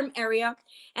farm area.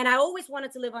 And I always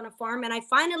wanted to live on a farm. And I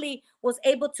finally was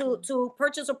able to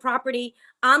purchase a property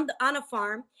on a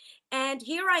farm. And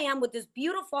here I am with this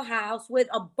beautiful house with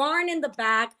a barn in the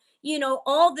back, you know,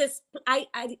 all this. I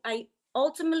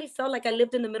ultimately felt like I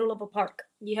lived in the middle of a park.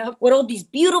 Yep. With all these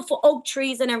beautiful oak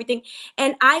trees and everything.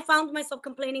 And I found myself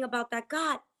complaining about that.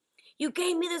 God, you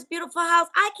gave me this beautiful house.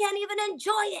 I can't even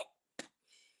enjoy it.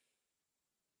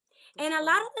 And a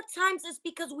lot of the times it's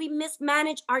because we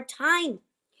mismanage our time.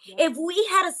 Yep. If we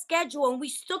had a schedule and we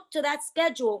stuck to that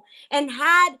schedule and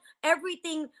had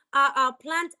everything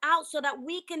planned out so that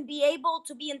we can be able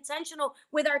to be intentional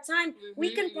with our time,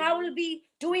 we can probably be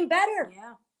doing better.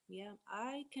 Yeah,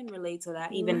 I can relate to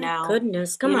that even now.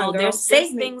 Goodness, come on, girl. There's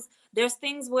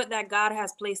things that God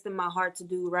has placed in my heart to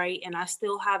do, right? And I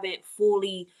still haven't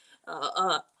fully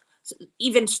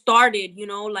even started, you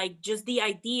know, like just the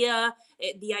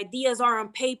ideas are on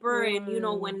paper. And, you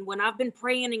know, when I've been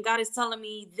praying and God is telling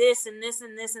me this and this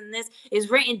and this and this is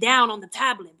written down on the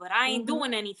tablet, but I ain't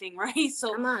doing anything, right?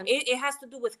 So it has to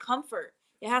do with comfort.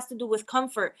 It has to do with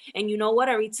comfort. And you know what?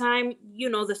 Every time, you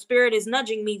know, the Spirit is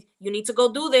nudging me, you need to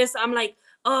go do this. I'm like,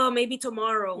 oh, maybe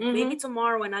tomorrow.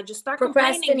 And I just start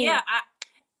complaining. Yeah,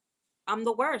 I'm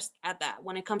the worst at that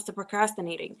when it comes to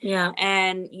procrastinating. Yeah.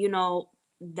 And, you know,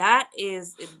 that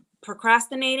is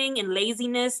procrastinating and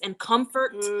laziness and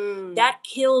comfort. That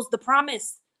kills the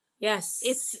promise. Yes.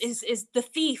 It's the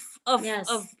thief of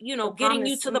you know, getting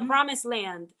you to the promised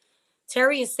land.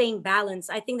 Terry is saying balance.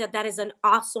 I think that is an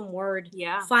awesome word.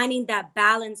 Yeah. Finding that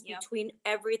balance between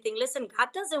everything. Listen, God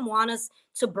doesn't want us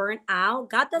to burn out.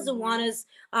 God doesn't want us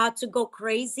to go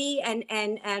crazy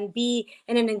and be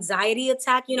in an anxiety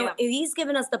attack. You know, if he's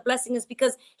given us the blessing, is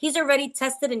because he's already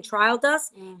tested and trialed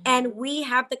us, and we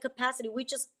have the capacity. We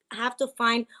just have to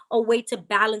find a way to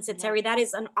balance it, Terry. That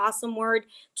is an awesome word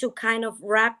to kind of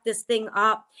wrap this thing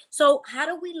up. So how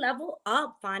do we level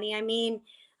up, Fanny? I mean,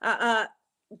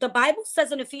 the Bible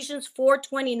says in Ephesians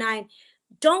 4:29,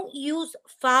 don't use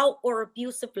foul or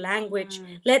abusive language.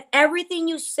 Let everything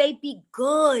you say be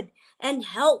good and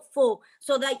helpful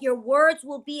so that your words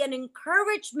will be an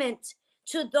encouragement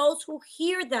to those who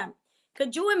hear them.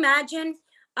 Could you imagine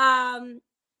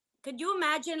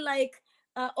like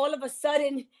all of a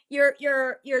sudden you're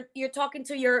talking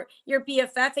to your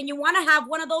BFF and you want to have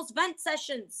one of those vent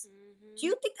sessions? Do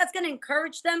you think that's going to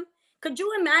encourage them? Could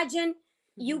you imagine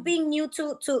you Mhm. being new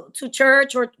to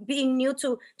church, or being new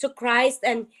to Christ,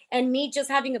 and me just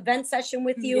having a vent session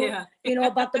with you, Yeah.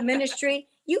 about the ministry,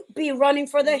 you be running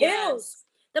for the hills. Yes.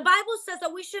 The Bible says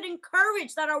that we should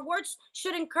encourage, that our words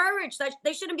should encourage, that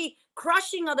they shouldn't be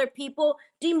crushing other people,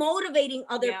 demotivating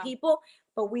other Yeah, people,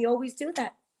 but we always do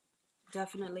that. We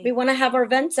definitely. want to have our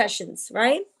vent sessions,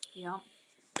 right? Yeah.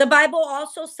 The Bible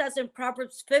also says in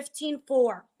Proverbs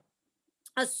 15:4,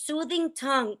 a soothing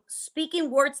tongue,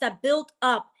 speaking words that build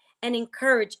up and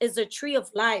encourage, is a tree of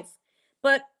life.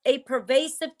 But a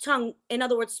pervasive tongue, in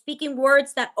other words, speaking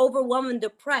words that overwhelm and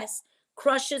depress,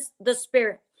 crushes the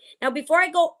spirit. Now, before I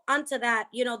go on to that,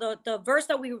 the verse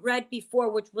that we read before,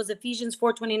 which was Ephesians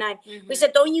 4:29, we Mhm.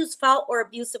 said, don't use foul or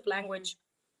abusive Mhm. language.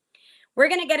 We're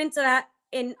going to get into that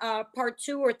in part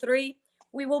 2 or 3.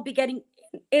 We will be getting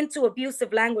into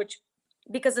abusive language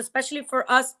because, especially for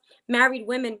us married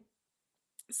women,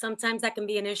 sometimes that can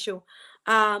be an issue.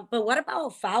 But what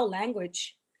about foul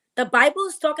language? The Bible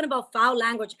is talking about foul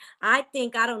language. I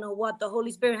don't know what, the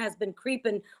Holy Spirit has been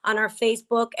creeping on our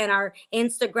Facebook and our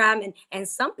Instagram, and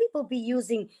some people be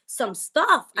using some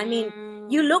stuff. I mean,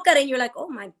 you Mm. look at it and you're like, oh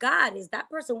my God, is that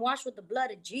person washed with the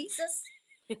blood of Jesus?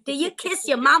 Do you kiss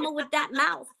your mama with that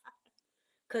mouth?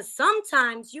 Because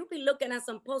sometimes you be looking at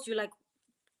some posts, you're like,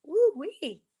 ooh,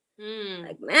 wee. Mm.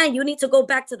 Like, man, you need to go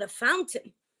back to the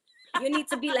fountain. You need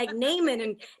to be like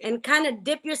Naaman, and kind of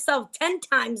dip yourself 10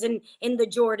 times in the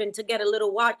Jordan to get a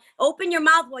little water. Open your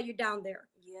mouth while you're down there.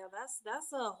 Yeah,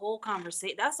 that's a whole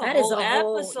conversation. That's a That is whole a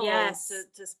whole, episode yes.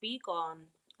 to speak on.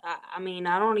 I mean,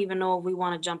 I don't even know if we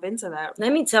want to jump into that.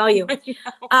 Let me tell you. right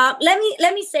now.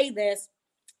 Let me say this.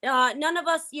 None of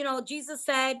us, Jesus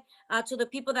said to the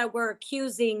people that were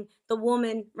accusing the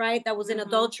woman, right, that was in Mhm.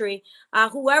 adultery,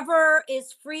 whoever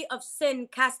is free of sin,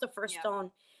 cast the first Yeah.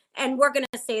 stone. And we're going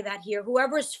to say that here.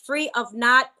 Whoever is free of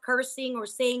not cursing or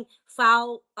saying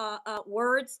foul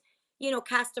words,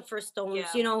 cast the first stones.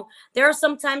 Yeah. There are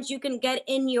sometimes you can get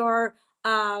in your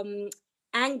um,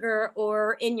 anger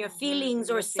or in your Mhm. feelings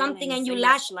In or your something, and feelings, you in your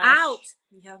lash out. flesh.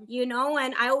 Yeah.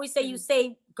 And I always say, you Mm.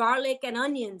 say garlic and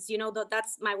onions,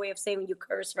 that's my way of saying you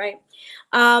curse, right?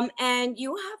 And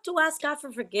you have to ask God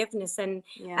for forgiveness, and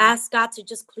Yeah. ask God to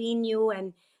just clean you,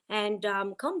 and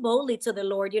come boldly to the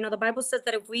Lord. The Bible says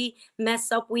that if we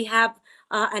mess up, we have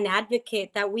an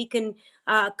advocate, that we can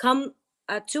come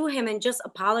to him and just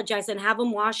apologize and have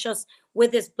him wash us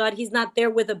with his blood. He's not there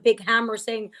with a big hammer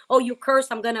saying, oh, you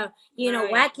curse, I'm gonna Right.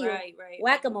 whack you, Right.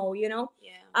 whack-a-mole.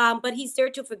 Yeah. But he's there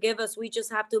to forgive us. We just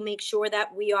have to make sure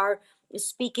that we are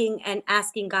speaking and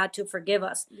asking God to forgive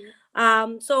us.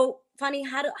 Yeah. So funny,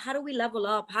 how do we level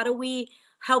up? How do we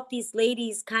help these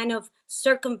ladies kind of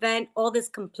circumvent all this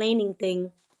complaining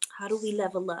thing? How do we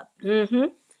level up?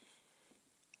 Mm-hmm.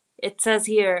 It says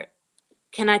here,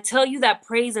 can I tell you that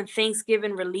praise and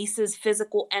thanksgiving releases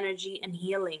physical energy and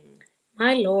healing?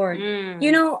 My Lord. Mm.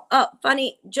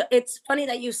 Funny. It's funny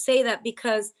that you say that,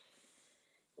 because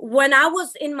when I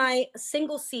was in my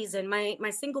single season, my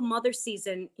single mother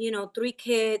season, 3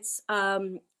 kids,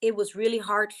 it was really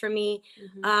hard for me.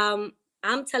 Mhm.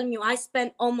 I'm telling you, I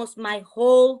spent almost my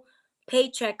whole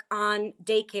paycheck on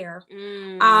daycare.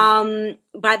 Mm.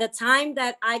 By the time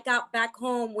that I got back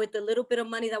home with the little bit of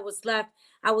money that was left,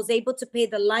 I was able to pay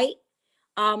the light.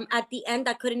 At the end,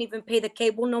 I couldn't even pay the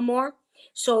cable no more.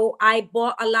 So I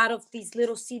bought a lot of these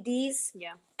little CDs,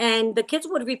 Yeah. and the kids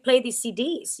would replay these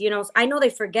CDs. I know they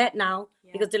forget now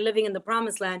Yeah. because they're living in the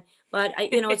promised land. But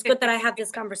it's good that I have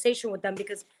this conversation with them,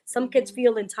 because some kids Mhm.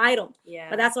 feel entitled. Yeah.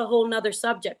 But that's a whole nother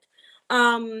subject.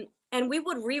 And we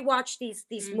would rewatch these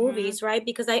Mhm. movies, right?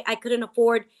 Because I couldn't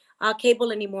afford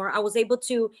cable anymore. I was able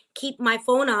to keep my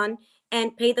phone on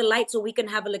and pay the light so we can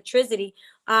have electricity.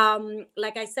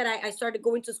 Like I said, I started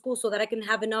going to school so that I can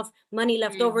have enough money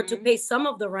left over to Mhm. pay some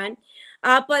of the rent.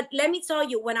 But let me tell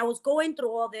you, when I was going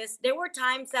through all this, there were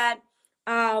times that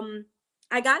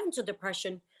I got into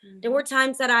depression. There were Mhm.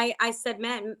 times that I said,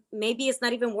 man, maybe it's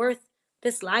not even worth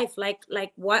this life.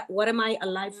 Like what am I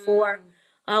alive for?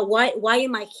 Mm. Why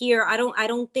am I here? I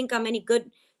don't think I'm any good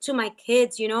to my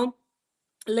kids,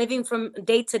 living from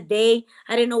day to day.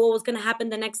 I didn't know what was going to happen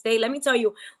the next day. Let me tell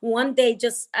you, one day,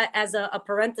 just as a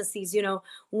parenthesis,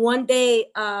 one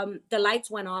day the lights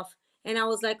went off, and I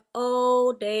was like,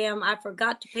 oh damn, I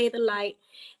forgot to pay the light.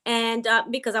 And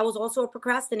because I was also a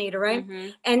procrastinator, right?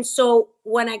 Mhm. And so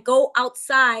when I go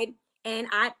outside, and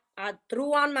I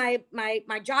threw on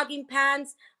my jogging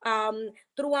pants,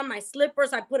 threw on my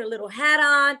slippers, I put a little hat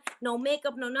on, no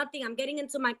makeup, no nothing. I'm getting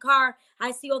into my car.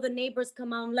 I see all the neighbors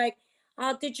come out. I'm like,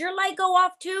 did your light go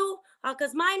off too?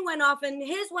 Because mine went off and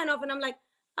his went off. And I'm like,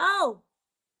 oh,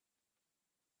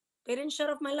 they didn't shut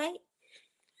off my light?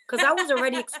 because I was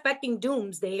already expecting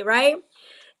doomsday, right?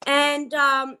 And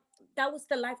that was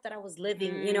the life that I was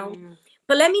living, you know. Mm.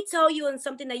 But let me tell you, and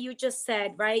something that you just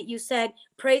said, right? You said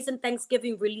praise and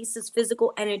thanksgiving releases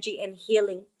physical energy and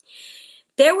healing.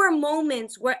 There were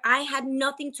moments where I had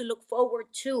nothing to look forward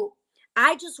to.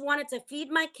 I just wanted to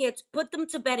feed my kids, put them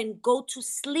to bed, and go to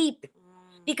sleep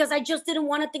because I just didn't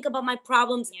want to think about my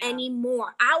problems Yeah.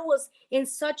 anymore. I was in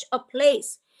such a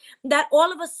place that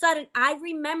all of a sudden I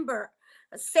remember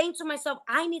saying to myself,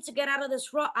 I need to get out of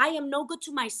this rut. I am no good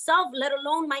to myself, let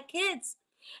alone my kids.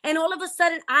 And all of a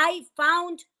sudden I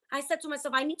said to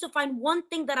myself, I need to find one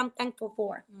thing that I'm thankful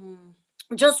for. Mm.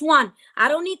 Just one. I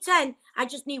don't need 10. I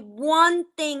just need one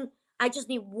thing. I just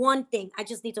need one thing. I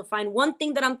just need to find one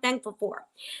thing that I'm thankful for.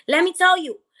 Let me tell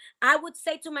you, I would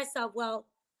say to myself, well,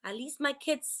 at least my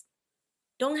kids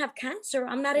don't have cancer.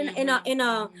 I'm not in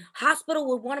a hospital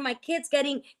with one of my kids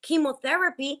getting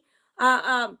chemotherapy.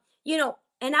 You know,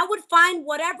 and I would find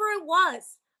whatever it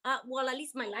was. Well, at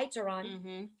least my lights are on.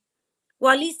 Mm-hmm.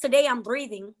 Well, at least today I'm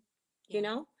breathing, you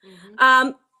know.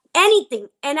 Mm-hmm. Anything.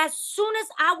 And as soon as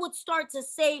I would start to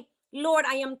say, Lord,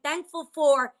 I am thankful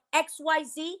for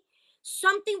XYZ,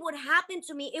 something would happen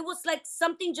to me. It was like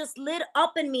something just lit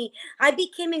up in me. I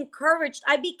became encouraged.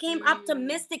 I became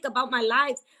optimistic about my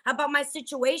life, about my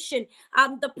situation.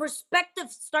 The perspective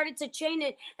started to change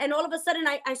it. And all of a sudden,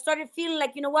 I started feeling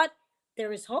like, you know what?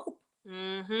 There is hope.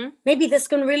 Mm-hmm. Maybe this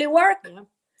can really work. Yeah.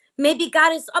 Maybe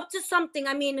God is up to something.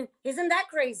 I mean, isn't that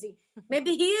crazy?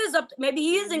 Maybe he is maybe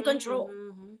he is in control.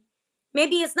 Mm-hmm.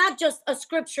 Maybe it's not just a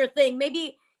scripture thing.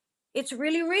 Maybe it's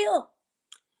really real.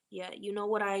 Yeah, you know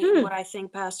what I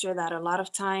think, Pastor, that a lot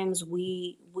of times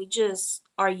we just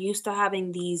are used to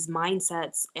having these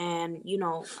mindsets, and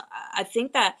I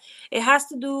think that it has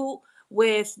to do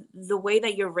with the way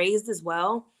that you're raised as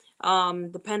well.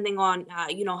 Depending on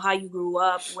how you grew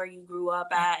up, where you grew up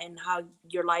at, and how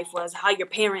your life was, how your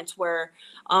parents were,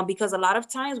 because a lot of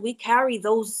times we carry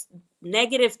those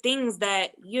negative things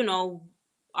that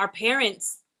our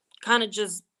parents kind of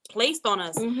just placed on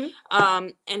us.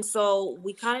 And so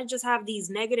we kind of just have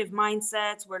these negative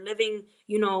mindsets. We're living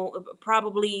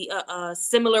probably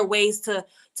similar ways to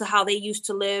how they used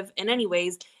to live, and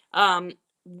anyways,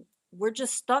 we're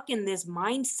just stuck in this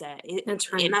mindset.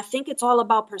 That's right. And I think it's all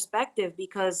about perspective,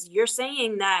 because you're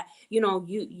saying that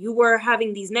you were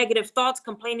having these negative thoughts,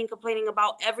 complaining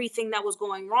about everything that was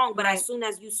going wrong, but Right. as soon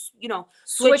as you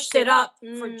Switched it up.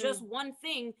 for just one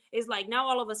thing, is like now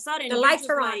all of a sudden The you're lights just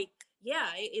are on. like, yeah,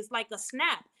 it's like a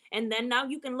snap. And then now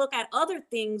you can look at other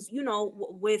things,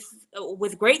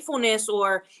 with gratefulness,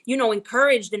 or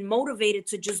encouraged and motivated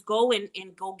to just go and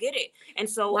go get it. And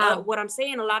so Wow. what I'm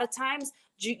saying, a lot of times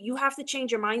you have to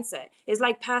change your mindset. It's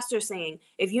like Pastor saying,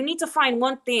 if you need to find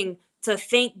one thing to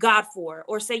thank God for,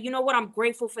 or say, you know what, I'm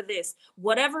grateful for this,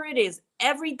 whatever it is,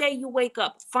 every day you wake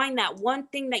up, find that one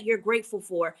thing that you're grateful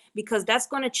for, because that's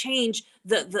going to change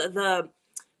the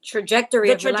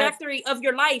trajectory of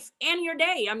your life and your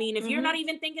day. I mean, if you're not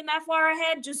even thinking that far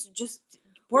ahead, just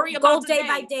worry Go about day today.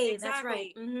 by day.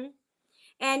 Exactly. That's right.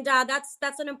 And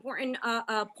that's an important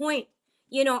point.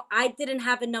 I didn't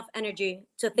have enough energy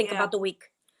to think Yeah. about the week.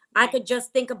 I could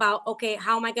just think about, okay,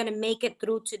 how am I going to make it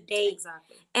through today?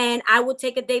 Exactly. And I would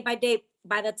take it day by day.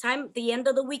 By the time the end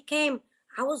of the week came,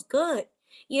 I was good.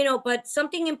 But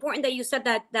something important that you said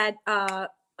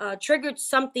that triggered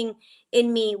something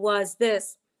in me was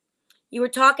this. You were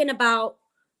talking about,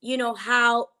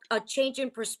 how a change in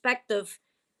perspective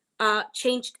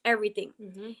changed everything.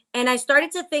 And I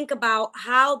started to think about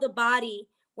how the body,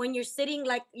 when you're sitting,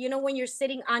 like, when you're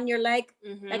sitting on your leg,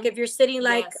 like if you're sitting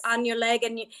like Yes. on your leg,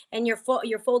 and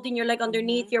you're folding your leg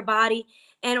underneath your body,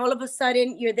 and all of a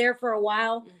sudden you're there for a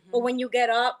while, but when you get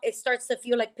up, it starts to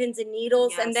feel like pins and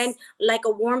needles, and then Yes. like a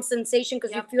warm sensation,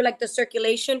 because you Yep. feel like the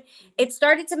circulation. It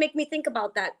started to make me think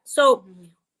about that. So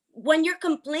when you're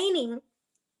complaining,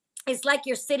 it's like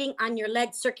you're sitting on your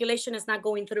leg, circulation is not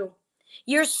going through.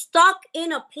 You're stuck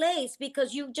in a place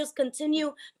because you just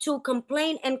continue to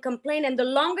complain and complain. And the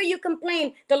longer you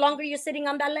complain, the longer you're sitting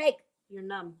on that leg. You're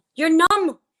numb. You're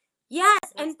numb. Yes.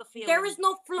 That's and the feeling. there is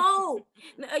no flow.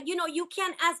 You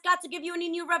can't ask God to give you any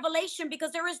new revelation,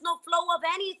 because there is no flow of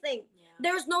anything. Yeah.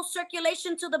 There's no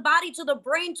circulation to the body, to the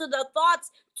brain, to the thoughts,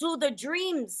 to the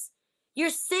dreams. You're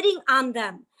sitting on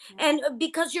them. And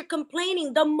because you're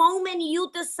complaining, the moment you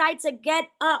decide to get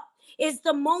up is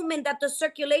the moment that the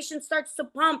circulation starts to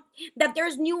pump, that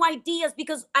there's new ideas,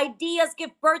 because ideas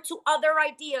give birth to other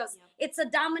ideas. Yep. It's a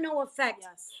domino effect.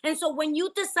 Yes. And so when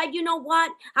you decide, you know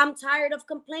what, I'm tired of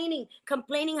complaining.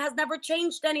 Complaining has never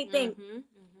changed anything.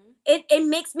 It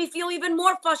makes me feel even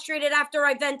more frustrated after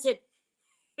I vented.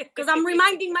 because I'm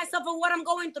reminding myself of what I'm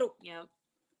going through. Yeah.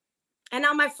 And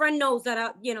now my friend knows that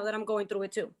that I'm going through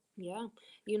it too. Yeah.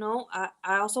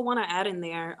 I also want to add in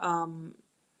there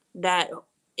that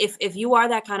if you are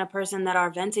that kind of person that are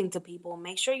venting to people,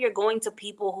 make sure you're going to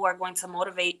people who are going to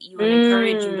motivate you and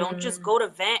encourage you. Don't just go to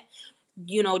vent,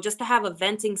 just to have a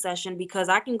venting session, because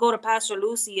I can go to Pastor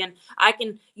Lucy and I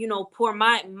can, pour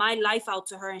my life out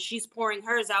to her, and she's pouring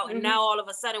hers out. And now all of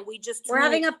a sudden we're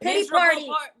having a pity party.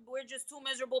 We're just two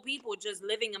miserable people just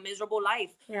living a miserable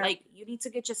life. Yeah. Like, you need to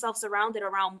get yourself surrounded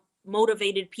around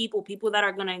motivated people that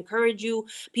are going to encourage you,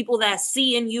 people that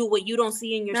see in you what you don't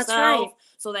see in yourself. That's right.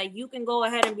 So that you can go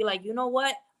ahead and be like, you know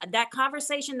what? That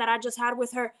conversation that I just had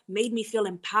with her made me feel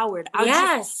empowered.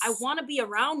 I want to be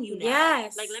around you now.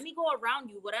 Yes. Like, let me go around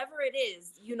you, whatever it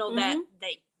is,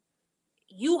 that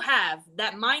you have,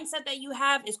 that mindset that you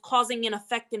have is causing an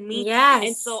effect in me. Yes.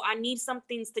 And so I need some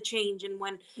things to change. And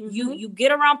when you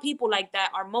get around people like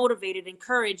that, are motivated,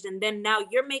 encouraged, and then now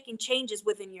you're making changes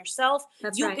within yourself,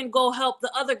 you can go help the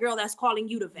other girl that's calling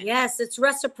you to vent. Yes, it's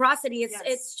reciprocity.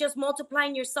 It's just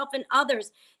multiplying yourself and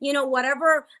others.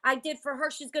 Whatever I did for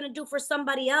her, she's going to do for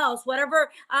somebody else.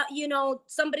 Whatever,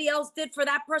 somebody else did for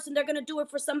that person, they're going to do it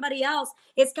for somebody else.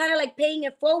 It's kind of like paying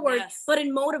it forward, but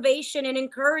in motivation and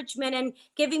encouragement and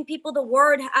giving people the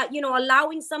word,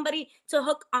 allowing somebody to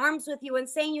hook arms with you and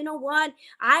saying, you know what,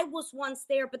 I was once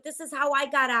there, but this is how I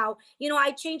got out.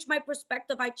 I changed my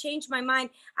perspective. I changed my mind.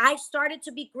 I started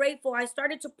to be grateful. I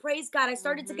started to praise God. I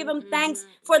started to give him thanks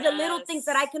for the little things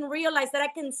that I can realize, that I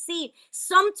can see.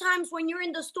 Sometimes when you're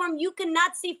in the storm, you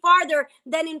cannot see farther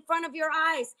than in front of your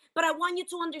eyes. But I want you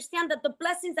to understand that the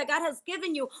blessings that God has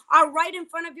given you are right in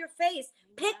front of your face.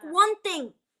 Pick one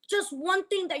thing. Just one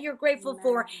thing that you're grateful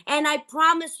for, and I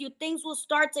promise you, things will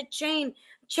start to change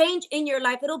in your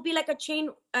life. It'll be like a chain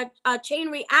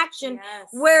reaction,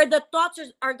 where the thoughts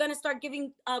are going to start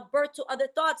giving birth to other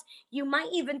thoughts. You might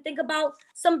even think about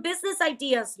some business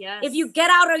ideas if you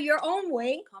get out of your own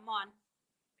way. Come on.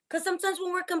 Because sometimes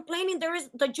when we're complaining,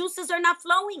 the juices are not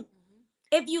flowing.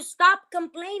 If you stop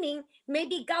complaining,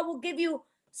 maybe God will give you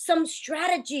some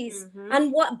strategies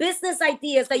and what business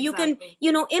ideas that you can,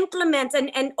 implement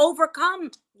and overcome.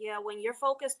 Yeah, when you're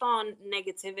focused on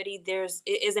negativity, it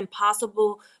is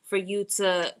impossible for you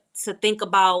to think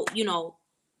about,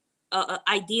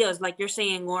 ideas like you're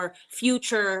saying, or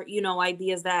future,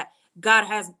 ideas that God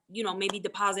has, maybe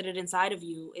deposited inside of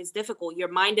you. It's difficult. Your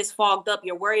mind is fogged up.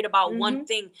 You're worried about one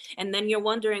thing, and then you're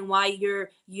wondering why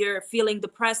you're feeling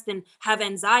depressed and have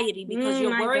anxiety, because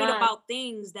you're worried about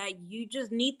things that you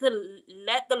just need to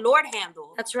let the Lord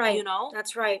handle. That's right.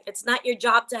 That's right. It's not your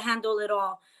job to handle it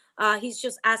all. He's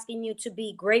just asking you to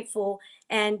be grateful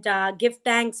and give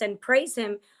thanks and praise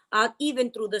him, even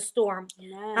through the storm.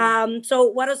 So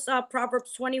what does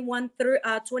Proverbs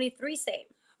 21:23 say?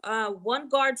 One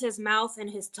guards his mouth and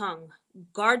his tongue,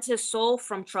 guards his soul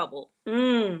from trouble.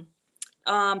 Proverbs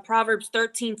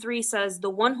 13:3 says, the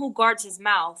one who guards his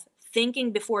mouth,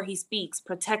 thinking before he speaks,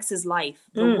 protects his life.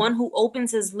 The one who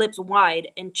opens his lips wide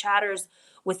and chatters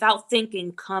without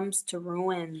thinking comes to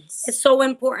ruins. It's so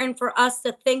important for us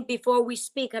to think before we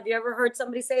speak. Have you ever heard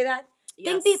somebody say that?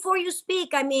 Think before you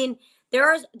speak. I mean, there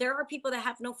are people that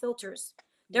have no filters.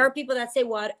 There are people that say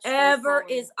whatever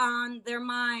is on their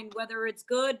mind, whether it's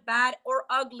good, bad, or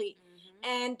ugly.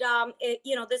 And,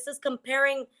 this is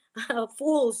comparing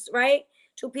fools, right,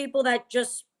 to people that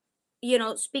just,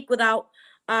 speak without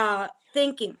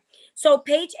thinking. So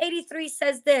page 83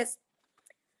 says this.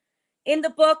 In the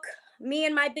book, Me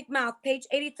and My Big Mouth, page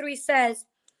 83 says,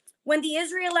 when the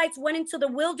Israelites went into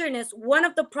the wilderness, one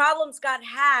of the problems God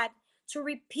had to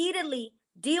repeatedly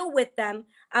deal with them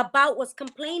about was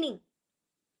complaining.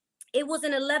 It was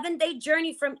an 11-day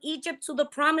journey from Egypt to the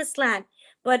promised land.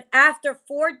 But after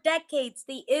 4 decades,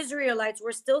 the Israelites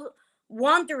were still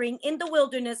wandering in the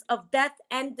wilderness of death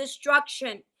and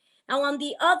destruction. Now, on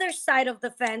the other side of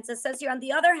the fence, it says here, on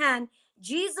the other hand,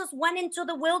 Jesus went into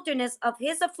the wilderness of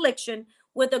his affliction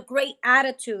with a great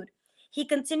attitude. He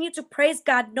continued to praise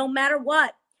God no matter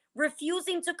what,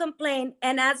 refusing to complain.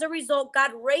 And as a result,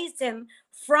 God raised him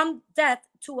from death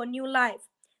to a new life.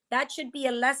 That should be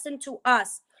a lesson to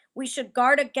us. We should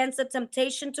guard against the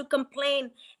temptation to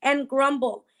complain and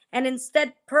grumble, and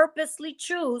instead purposely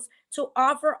choose to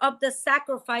offer up the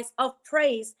sacrifice of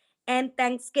praise and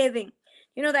thanksgiving.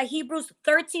 You know that Hebrews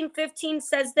 13:15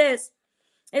 says this.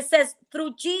 It says,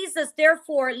 through Jesus,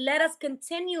 therefore, let us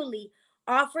continually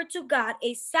offer to God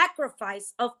a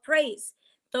sacrifice of praise,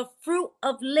 the fruit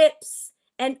of lips,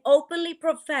 and openly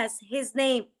profess his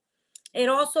name. It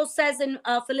also says in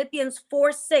Philippians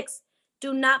 4:6,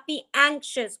 do not be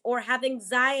anxious or have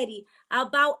anxiety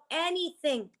about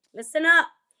anything. Listen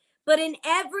up. But in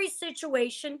every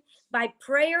situation, by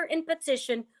prayer and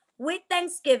petition, with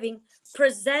thanksgiving,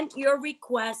 present your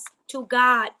request to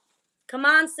God. Come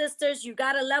on, sisters, you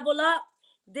got to level up.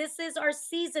 This is our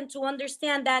season to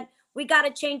understand that we got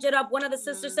to change it up. One of the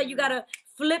sisters said you got to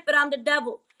flip it on the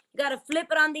devil. You got to flip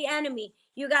it on the enemy.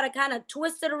 You got to kind of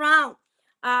twist it around.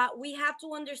 We have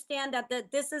to understand that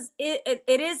this is it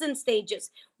is in stages.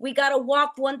 We got to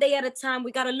walk one day at a time.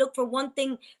 We got to look for one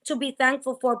thing to be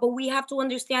thankful for, but we have to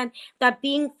understand that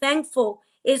being thankful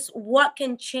is what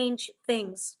can change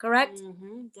things. Correct?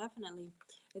 Definitely.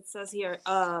 It says here,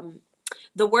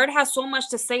 the word has so much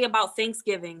to say about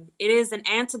thanksgiving. It is an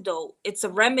antidote. It's a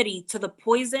remedy to the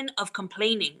poison of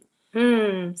complaining.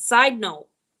 Side note,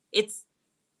 it's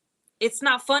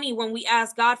not funny when we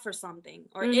ask God for something,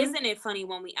 or isn't it funny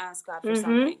when we ask God for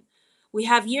something? We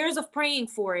have years of praying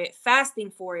for it, fasting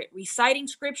for it, reciting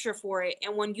scripture for it,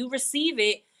 and when you receive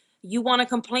it, you want to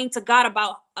complain to God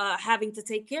about having to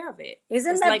take care of it.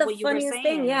 Isn't that like the funniest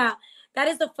thing? Yeah, that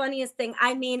is the funniest thing.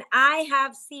 I mean, I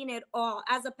have seen it all.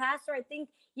 As a pastor, I think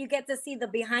you get to see the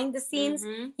behind the scenes.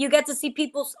 You get to see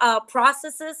people's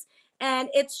processes. And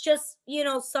it's just,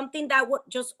 something that would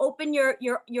just open your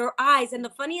eyes. And the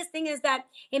funniest thing is that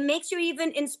it makes you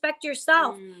even inspect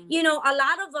yourself. A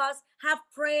lot of us have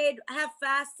prayed, have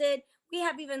fasted. We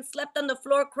have even slept on the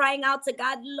floor crying out to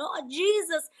God, Lord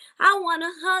Jesus, I want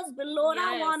a husband. Lord,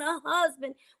 I want a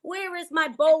husband. Where is my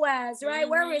Boaz, right?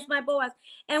 Where is my Boaz?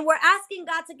 And we're asking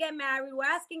God to get married. We're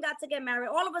asking God to get married.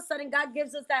 All of a sudden, God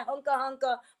gives us that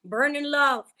hunka burning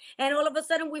love. And all of a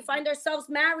sudden, we find ourselves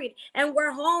married and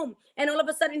we're home. And all of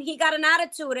a sudden, he got an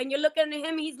attitude. And you're looking at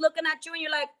him, he's looking at you, and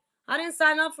you're like, I didn't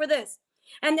sign up for this.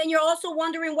 And then you're also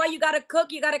wondering why you got to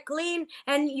cook, you got to clean,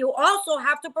 and you also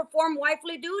have to perform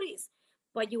wifely duties.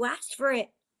 But you asked for it.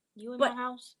 You in my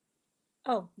house?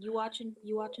 Oh, you watching?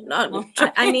 No.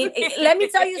 I mean, let me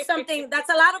tell you something. That's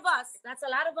a lot of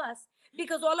us.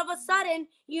 Because all of a sudden,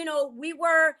 we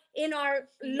were in our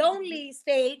lonely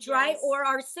stage, right? Or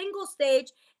our single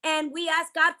stage, and we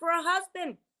asked God for a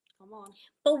husband. Come on.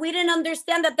 But we didn't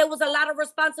understand that there was a lot of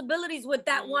responsibilities with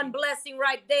that one blessing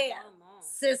right there,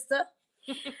 sister.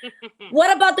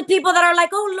 What about the people that are like,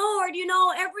 oh Lord,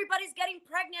 everybody's getting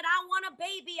pregnant. I want a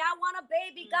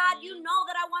baby. God, you know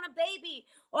that I want a baby.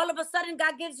 All of a sudden,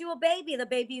 God gives you a baby. The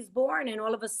baby is born. And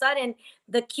all of a sudden,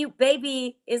 the cute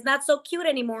baby is not so cute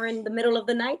anymore in the middle of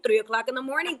the night, 3:00 in the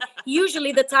morning.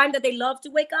 Usually the time that they love to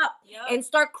wake up and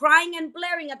start crying and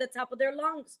blaring at the top of their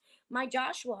lungs. My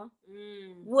Joshua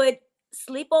would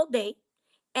sleep all day.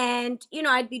 And,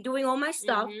 I'd be doing all my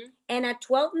stuff. And at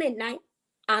 12 midnight,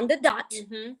 on the dot,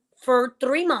 for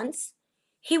 3 months,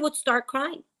 he would start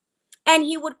crying. And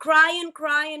he would cry and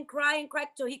cry and cry and cry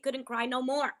till he couldn't cry no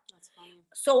more. That's funny.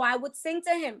 So I would sing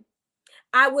to him.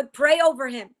 I would pray over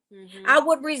him. I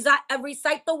would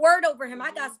recite the word over him.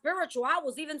 I got spiritual. I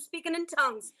was even speaking in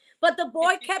tongues. But the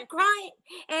boy kept crying.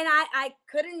 And I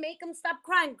couldn't make him stop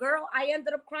crying. Girl, I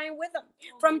ended up crying with him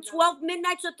from 12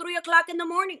 midnight to 3:00 in the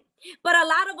morning. But a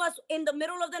lot of us in the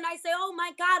middle of the night say, oh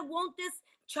my God, won't this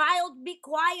child be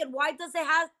quiet? Why does it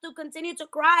have to continue to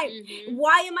cry?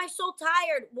 Why am I so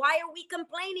tired? Why are we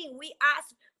complaining? We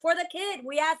ask for the kid.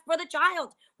 We ask for the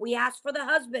child. We ask for the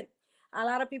husband. A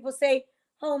lot of people say,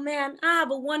 oh man, I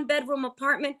have a 1-bedroom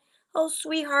apartment. Oh,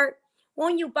 sweetheart,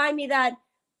 won't you buy me that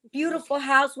beautiful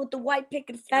house with the white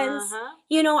picket fence?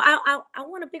 I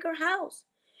want a bigger house.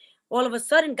 All of a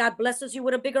sudden, God blesses you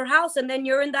with a bigger house, and then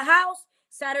you're in the house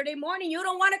Saturday morning, you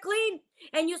don't want to clean.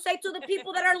 And you say to the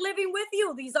people that are living with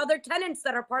you, these other tenants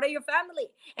that are part of your family,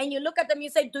 and you look at them, you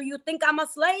say, do you think I'm a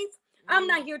slave? I'm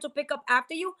not here to pick up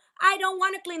after you. I don't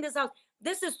want to clean this house.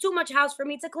 This is too much house for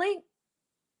me to clean.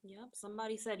 Yep,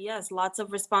 somebody said yes, lots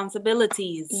of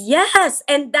responsibilities. Yes,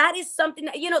 and that is something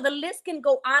that, the list can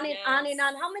go on and on and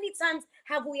on. How many times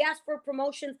have we asked for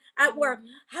promotions at work?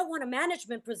 I want a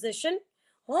management position.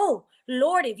 Oh,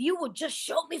 Lord, if you would just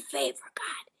show me favor,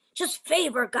 God. Just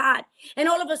favor, God. And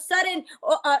all of a sudden,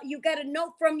 you get a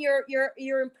note from your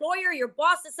employer, your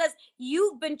boss, that says,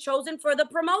 you've been chosen for the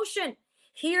promotion.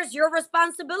 Here's your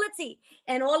responsibility.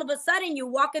 And all of a sudden, you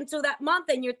walk into that month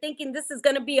and you're thinking this is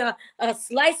going to be a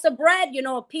slice of bread,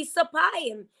 a piece of pie.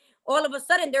 And all of a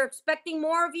sudden, they're expecting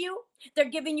more of you. They're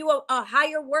giving you a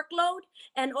higher workload.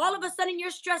 And all of a sudden, you're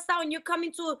stressed out and you're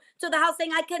coming to the house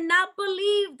saying, I cannot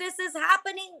believe this is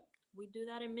happening. We do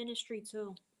that in ministry,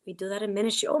 too. We do that in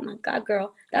ministry. Oh, my God,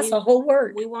 girl. That's a whole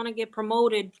word. We want to get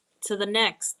promoted to the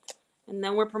next. And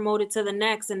then we're promoted to the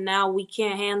next. And now we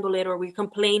can't handle it, or we're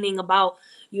complaining about,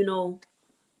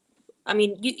 I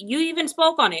mean, you even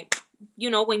spoke on it,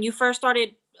 when you first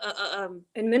started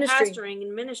in ministry, pastoring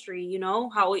in ministry,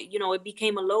 how it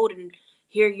became a load, and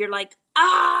here you're like,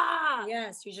 ah,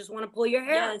 Yes, you just want to pull your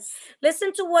hair out. yes,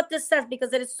 Listen to what this says,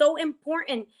 because it is so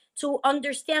important to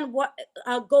understand what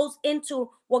goes into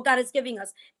what God is giving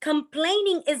us.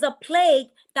 Complaining is a plague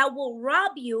that will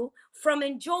rob you from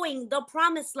enjoying the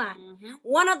promised land.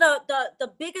 One of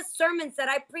the biggest sermons that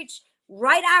I preached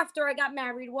right after I got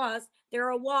married was, there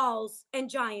are walls and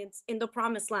giants in the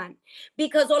promised land.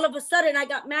 Because all of a sudden I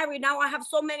got married. Now I have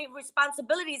so many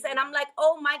responsibilities, and I'm like,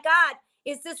 oh my God,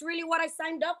 is this really what I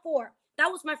signed up for? That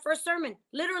was my first sermon,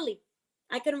 literally.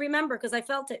 I can remember because I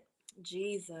felt it.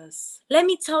 Jesus. Let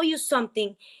me tell you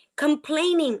something.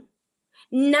 Complaining,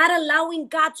 not allowing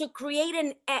God to create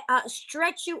and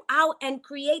stretch you out and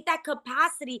create that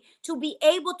capacity to be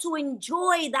able to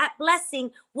enjoy that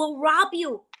blessing, will rob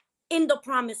you in the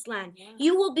promised land. Yeah.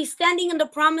 You will be standing in the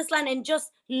promised land and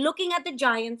just looking at the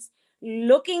giants,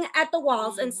 looking at the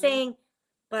walls, and saying,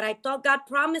 but I thought God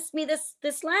promised me this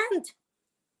land.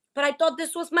 But I thought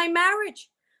this was my marriage.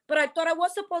 But I thought I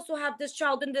was supposed to have this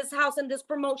child in this house and this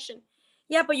promotion.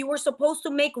 Yeah, but you were supposed to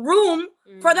make room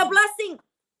for the blessing.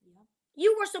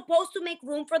 You were supposed to make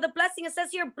room for the blessing. It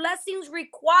says here, blessings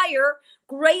require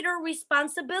greater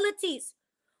responsibilities.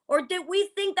 Or did we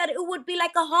think that it would be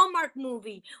like a Hallmark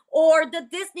movie or the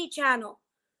Disney Channel?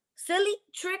 Silly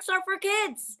tricks are for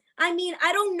kids. I mean,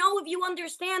 I don't know if you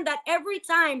understand that every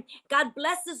time God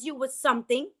blesses you with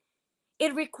something,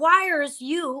 it requires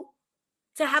you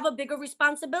to have a bigger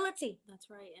responsibility. That's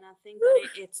right. And I think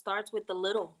that it starts with the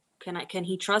little. Can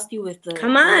he trust you with the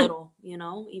Come on. little? You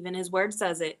know, even his word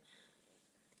says it.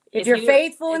 If you're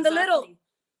faithful in the little,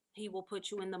 he will put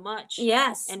you in the much.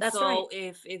 yes, And that's so right.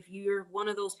 if you're one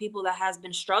of those people that has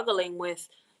been struggling with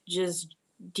just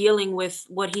dealing with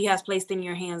what he has placed in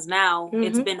your hands now,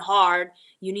 it's been hard.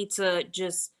 You need to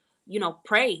just,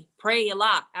 pray a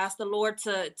lot. Ask the Lord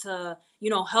to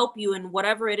help you in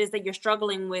whatever it is that you're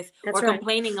struggling with That's or right.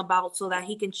 complaining about, so that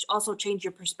he can also change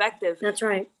your perspective. That's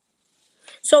right.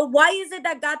 So why is it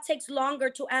that God takes longer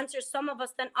to answer some of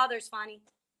us than others, Fanny?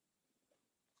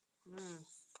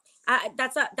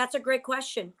 That's a great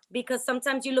question, because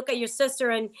sometimes you look at your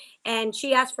sister and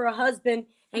she asked for a husband,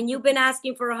 and you've been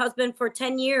asking for a husband for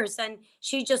 10 years, and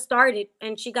she just started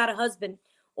and she got a husband,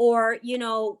 or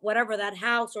whatever, that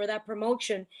house or that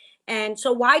promotion. And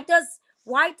so why does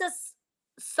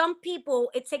some people,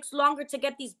 it takes longer to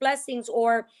get these blessings,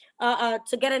 or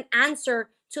to get an answer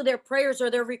to their prayers or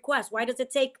their requests? Why does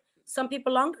it take some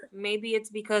people longer? Maybe it's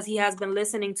because he has been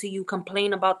listening to you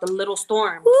complain about the little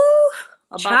storms. Woo,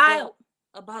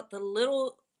 about the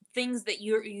little things that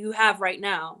you have right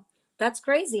now. That's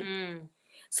crazy.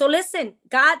 So listen,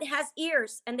 God has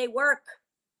ears and they work.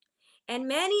 And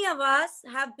many of us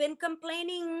have been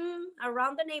complaining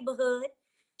around the neighborhood,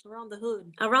 around the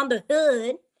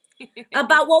hood,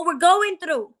 about what we're going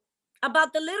through,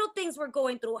 about the little things we're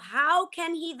going through. How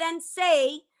can he then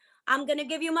say, I'm going to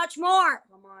give you much more?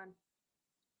 Come on.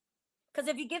 Because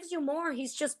if he gives you more,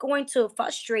 he's just going to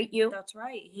frustrate you. That's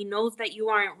right. He knows that you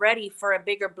aren't ready for a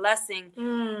bigger blessing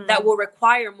that will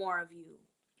require more of you.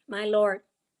 My Lord.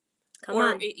 Come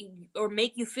on. Or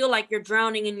make you feel like you're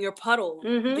drowning in your puddle.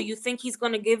 Do you think he's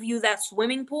going to give you that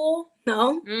swimming pool?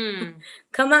 No.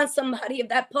 Come on, somebody. If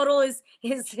that puddle is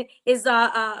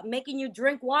making you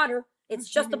drink water, it's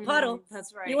just a puddle.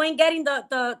 That's right. You ain't getting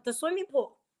the swimming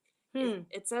pool.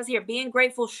 It says here, being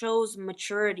grateful shows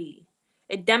maturity.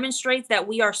 It demonstrates that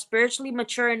we are spiritually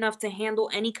mature enough to handle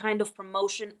any kind of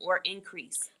promotion or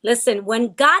increase. Listen,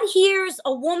 when God hears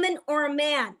a woman or a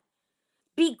man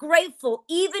be grateful,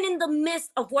 even in the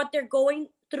midst of what they're going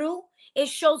through, it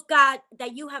shows God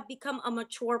that you have become a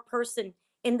mature person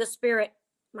in the spirit.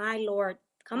 My Lord.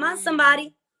 Come on,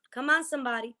 somebody. Come on,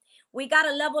 somebody. We got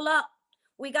to level up.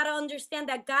 We got to understand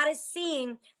that God is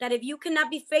seeing that if you cannot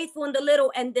be faithful in the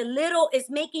little, and the little is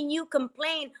making you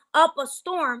complain up a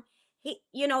storm,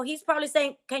 he's probably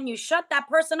saying, can you shut that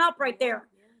person up right there?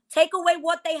 Take away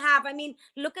what they have. I mean,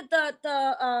 look at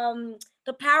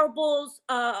the parables,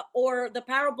 or the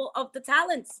parable of the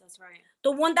talents. That's right.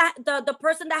 The one that the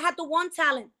person that had the one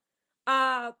talent,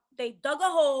 they dug a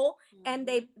hole and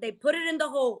they put it in the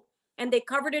hole and they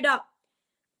covered it up.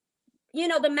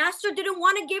 The master didn't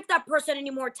want to give that person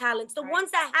any more talents. The ones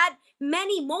that had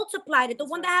many multiplied it. The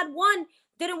one that had one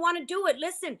didn't want to do it.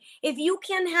 Listen, if you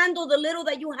can handle the little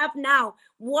that you have now,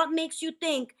 what makes you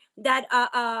think that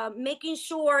making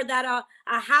sure that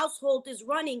a household is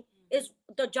running is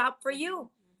the job for you?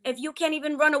 If you can't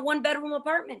even run a 1-bedroom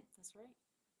apartment. That's right.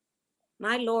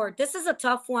 My Lord, this is a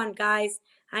tough one, guys.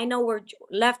 I know we're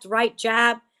left, right,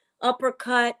 jab,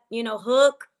 uppercut,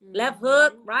 hook, left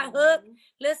hook, right hook.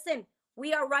 Listen,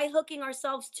 we are right hooking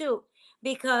ourselves too,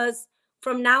 because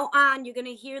from now on, you're going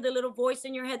to hear the little voice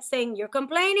in your head saying, you're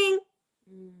complaining.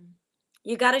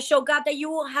 You got to show God that you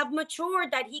will have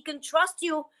matured, that he can trust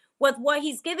you with what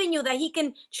he's giving you, that he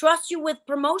can trust you with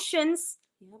promotions.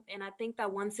 Yep. And I think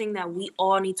that one thing that we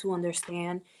all need to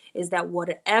understand is that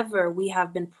whatever we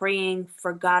have been praying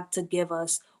for God to give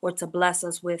us or to bless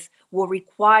us with will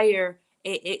require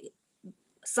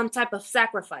some type of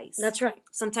sacrifice. That's right.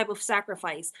 Some type of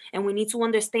sacrifice. And we need to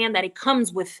understand that it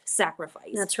comes with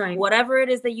sacrifice. That's right. Whatever it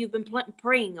is that you've been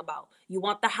praying about. You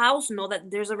want the house, know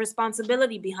that there's a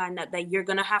responsibility behind that you're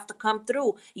going to have to come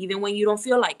through, even when you don't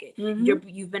feel like it.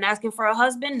 You've been asking for a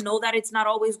husband, know that it's not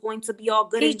always going to be all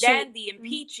good and dandy and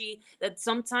peachy, that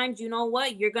sometimes, you know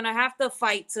what, you're going to have to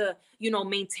fight to,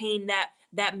 maintain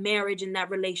that marriage and that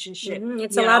relationship.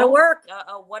 It's a lot of work.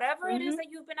 Whatever it is that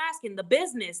you've been asking, the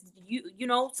business, you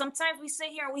know, sometimes we sit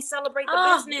here and we celebrate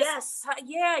the business. Yes.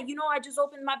 Yeah, I just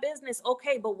opened my business.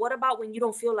 Okay, but what about when you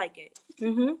don't feel like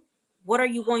it? What are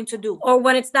you going to do? Or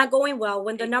when it's not going well,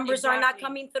 when the numbers are not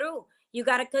coming through, you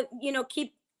got to,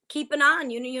 keep it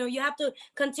on. You have to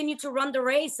continue to run the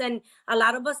race. And a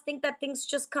lot of us think that things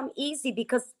just come easy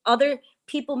because other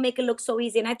people make it look so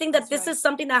easy. And I think that this is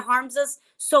something that harms us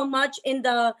so much in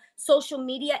the social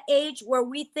media age, where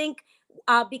we think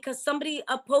because somebody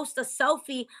posts a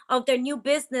selfie of their new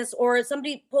business, or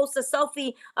somebody posts a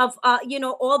selfie of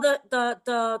all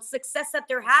the success that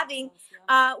they're having,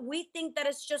 we think that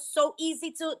it's just so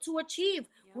easy to achieve.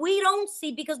 We don't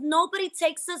see, because nobody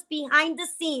takes us behind the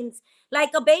scenes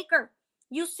like a baker.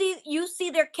 You see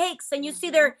their cakes, and you see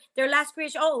their last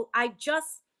creation.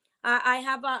 I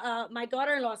have my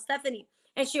daughter-in-law Stephanie,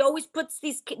 and she always puts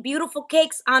these beautiful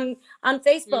cakes on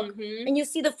Facebook, and you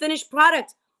see the finished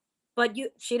product. But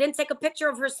she didn't take a picture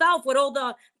of herself with all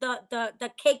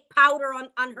the cake powder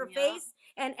on her face,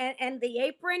 and the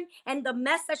apron, and the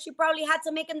mess that she probably had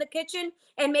to make in the kitchen,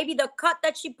 and maybe the cut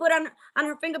that she put on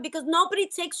her finger, because nobody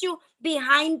takes you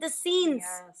behind the scenes.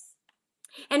 Yes.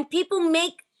 And people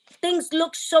make things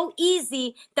look so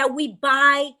easy that we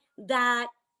buy that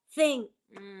thing.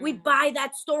 We buy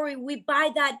that story. We buy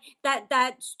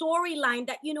that storyline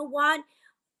that, you know what,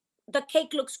 the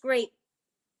cake looks great.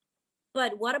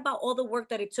 But what about all the work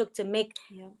that it took to make?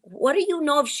 What do you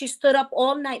know if she stood up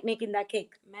all night making that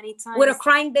cake? Many times. With a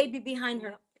crying baby behind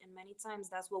her. And many times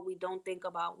that's what we don't think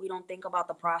about. We don't think about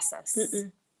the process.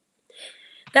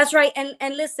 That's right.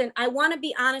 And listen, I want to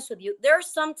be honest with you. There are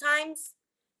some times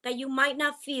that you might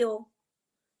not feel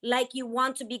like you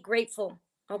want to be grateful.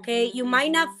 Okay. You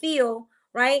might not feel,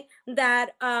 right,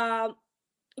 that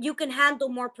you can handle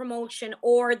more promotion,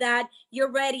 or that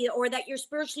you're ready, or that you're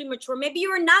spiritually mature. Maybe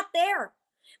you're not there.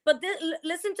 But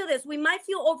listen to this. We might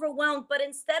feel overwhelmed, but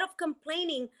instead of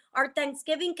complaining, our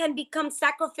thanksgiving can become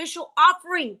sacrificial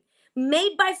offering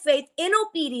made by faith in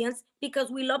obedience, because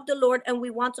we love the Lord and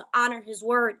we want to honor his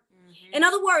word. In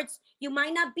other words, you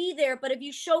might not be there, but if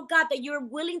you show God that you're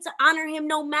willing to honor him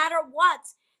no matter what,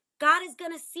 God is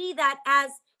going to see that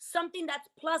as something that's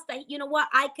plus, that, you know what,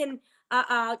 I can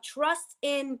trust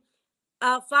in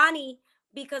Fanny,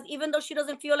 because even though she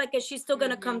doesn't feel like it, she's still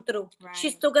going to come through. Right.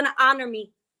 She's still going to honor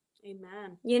me.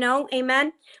 Amen.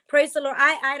 Amen. Praise the Lord.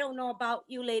 I don't know about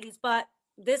you ladies, but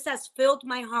this has filled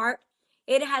my heart.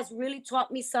 It has really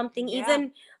taught me something.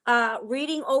 Even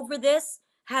reading over this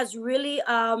has really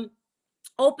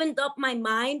opened up my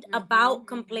mind about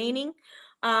complaining.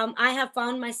 I have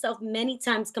found myself many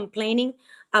times complaining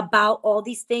about all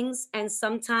these things, and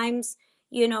sometimes,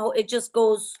 it just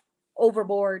goes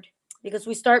overboard, because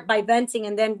we start by venting,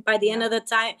 and then by the end of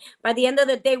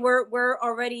the day, we're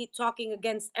already talking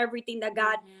against everything that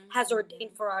God has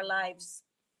ordained for our lives.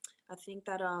 I think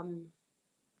that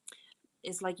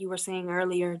it's like you were saying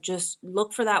earlier, just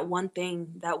look for that one thing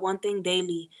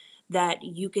daily that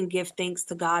you can give thanks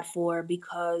to God for,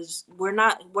 because we're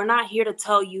not here to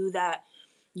tell you that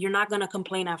you're not going to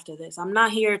complain after this. I'm not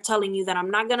here telling you that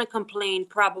I'm not going to complain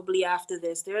probably after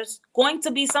this. There's going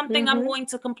to be something I'm going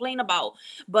to complain about,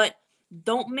 but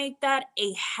don't make that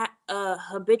a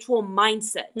habitual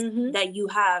mindset that you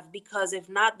have, because if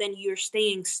not, then you're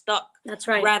staying stuck. That's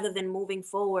right. Rather than moving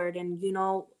forward. And,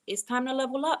 it's time to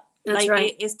level up. That's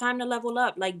right. It's time to level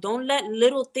up. Like, don't let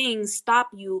little things stop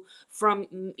you from,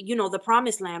 the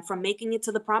promised land, from making it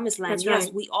to the promised land. That's yes,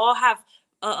 right. we all have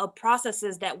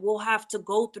processes that we'll have to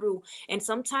go through, and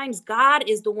sometimes God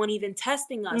is the one even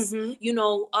testing us,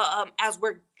 as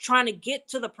we're trying to get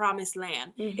to the promised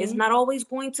land. It's not always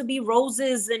going to be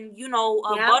roses and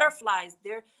butterflies.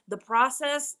 The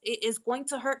process is going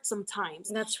to hurt sometimes.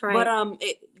 That's right. But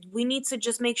we need to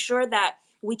just make sure that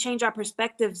we change our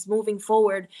perspectives moving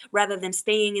forward, rather than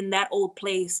staying in that old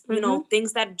place.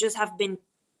 Things that just have been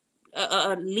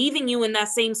leaving you in that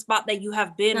same spot that you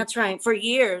have been That's right. for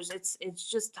years. It's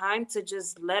just time to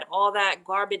just let all that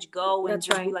garbage go and That's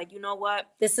just right. be like, you know what?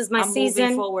 This is my I'm season.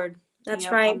 moving forward. That's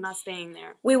Yep, right. I'm not staying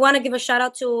there. We want to give a shout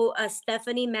out to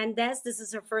Stephanie Mendez. This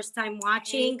is her first time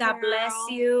watching. Hey, God bless girl.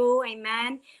 you.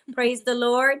 Amen. Praise the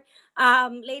Lord.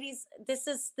 Ladies, this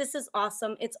is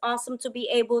awesome. It's awesome to be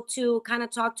able to kind of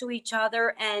talk to each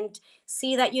other and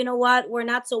see that, you know what, we're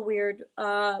not so weird.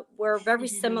 We're very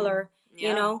similar. Yeah.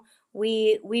 You know,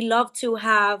 we love to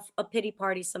have a pity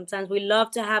party sometimes. We love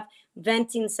to have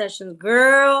venting sessions.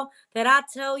 Girl, that I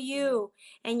tell you.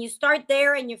 And you start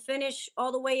there and you finish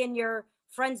all the way in your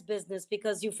friend's business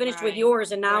because you finished with Right.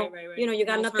 yours, and now Right. you know you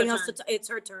got Now it's her nothing else to turn. it's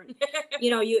her turn. You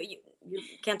know, you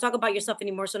can't talk about yourself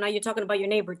anymore, so now you're talking about your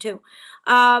neighbor too.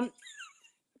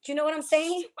 Do you know what I'm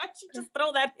saying? Why'd you just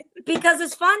throw that in? Because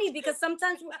it's funny, because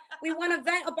sometimes we want to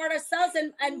vent about ourselves,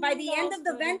 and by the end of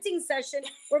the venting session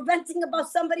we're venting about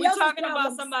somebody else. We're talking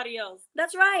about somebody else.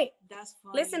 That's right. That's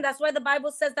funny. Listen, that's why the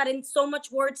Bible says that in so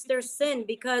much words there's sin,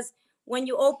 because when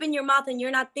you open your mouth and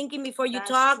you're not thinking before you That's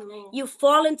talk, true. you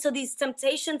fall into these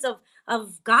temptations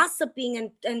of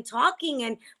gossiping and talking,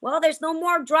 and well, there's no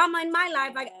more drama in my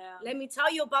life. Let me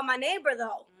tell you about my neighbor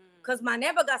though, because my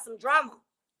neighbor got some drama.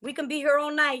 We can be here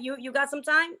all night. You got some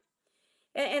time?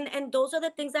 And those are the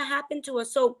things that happen to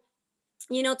us. So,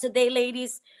 you know, today,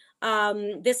 ladies,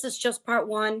 this is just part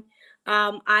one.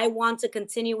 I want to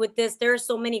continue with this. There are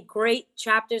so many great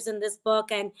chapters in this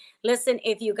book. And listen,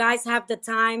 if you guys have the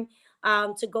time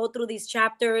to go through these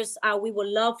chapters, we would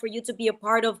love for you to be a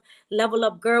part of Level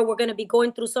Up Girl. We're going to be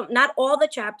going through not all the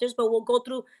chapters, but we'll go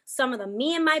through some of them.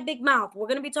 Me and my big mouth, we're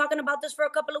going to be talking about this for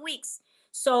a couple of weeks.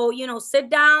 So, you know, sit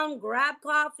down, grab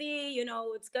coffee, you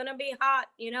know, it's going to be hot,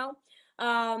 you know.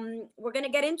 We're going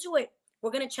to get into it.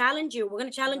 We're going to challenge you. We're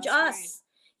going to challenge us. Right.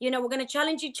 You know, we're going to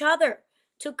challenge each other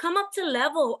to come up to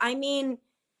level. I mean,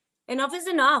 enough is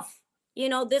enough. You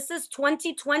know, this is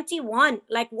 2021.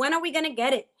 Like, when are we going to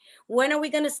get it? When are we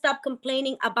going to stop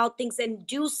complaining about things and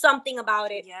do something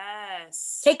about it?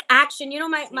 Yes. Take action. You know,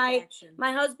 my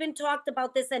husband talked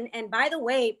about this. And by the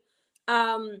way,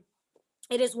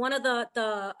 it is one of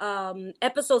the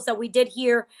episodes that we did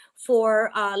here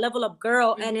for Level Up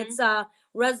Girl. And it's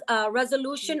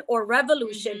resolution or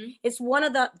revolution. It's one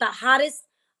of the hottest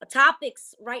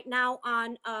topics right now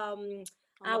on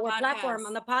our platform,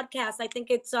 on the podcast. I think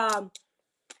it's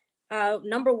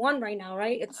number one right now,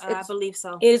 right? I believe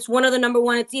so. It's one of the number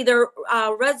one. It's either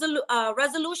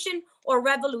resolution or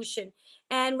revolution.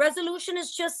 And resolution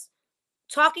is just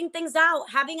talking things out,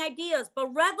 having ideas,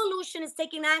 but revolution is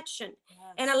taking action. Yes.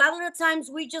 And a lot of the times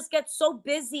we just get so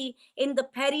busy in the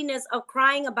pettiness of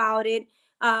crying about it,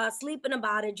 sleeping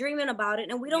about it, dreaming about it,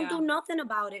 and we don't do nothing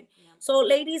about it. Yeah. So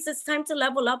ladies, it's time to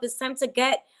level up. It's time to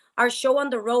get our show on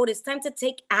the road. It's time to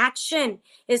take action.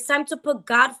 It's time to put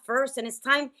God first, and it's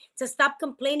time to stop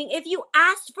complaining. If you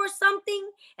asked for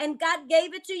something and God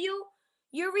gave it to you,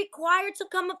 you're required to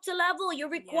come up to level. You're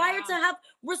required to have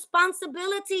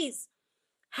responsibilities.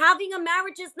 Having a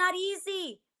marriage is not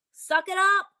easy. Suck it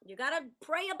up. You got to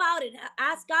pray about it.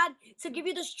 Ask God to give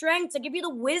you the strength, to give you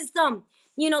the wisdom,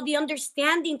 you know, the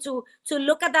understanding to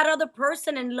look at that other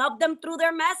person and love them through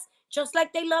their mess, just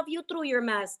like they love you through your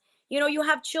mess. You know, you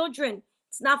have children.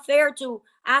 It's not fair to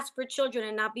ask for children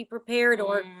and not be prepared,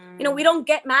 or, you know, we don't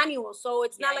get manuals. So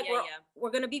it's not like we're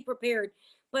going to be prepared.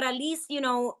 But at least, you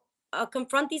know,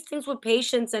 confront these things with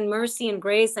patience and mercy and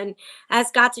grace, and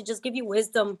ask God to just give you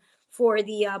wisdom for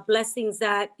the blessings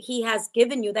that he has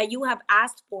given you, that you have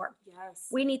asked for. Yes.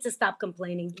 We need to stop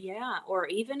complaining. Yeah. Or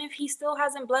even if he still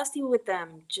hasn't blessed you with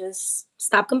them, just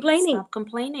stop complaining. Stop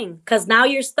complaining. Because now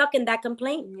you're stuck in that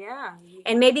complaint. Yeah.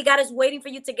 And maybe God is waiting for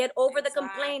you to get over the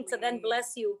complaint to then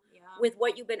bless you with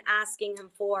what you've been asking him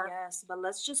for. Yes. But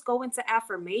let's just go into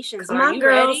affirmations. Come on,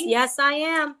 girls. Ready? Yes, I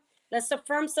am. Let's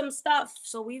affirm some stuff.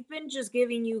 So we've been just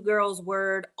giving you girls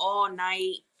word all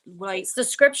night. Like, it's the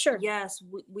scripture. Yes,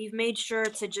 we've made sure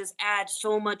to just add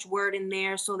so much word in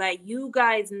there so that you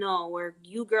guys know, or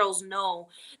you girls know,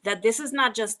 that this is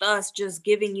not just us just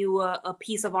giving you a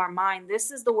piece of our mind. This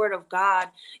is the word of God,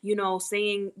 you know,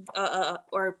 saying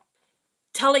or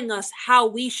telling us how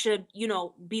we should, you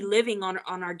know, be living on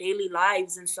our daily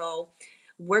lives. And so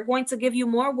we're going to give you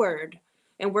more word.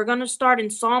 And we're going to start in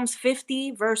Psalms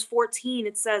 50, verse 14.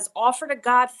 It says, offer to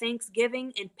God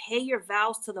thanksgiving and pay your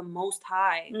vows to the Most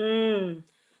High.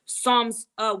 Psalms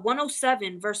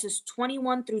 107, verses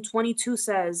 21 through 22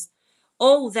 says,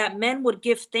 oh, that men would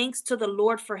give thanks to the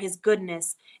Lord for his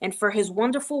goodness and for his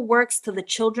wonderful works to the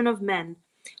children of men.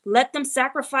 Let them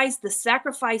sacrifice the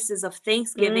sacrifices of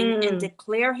thanksgiving and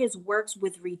declare his works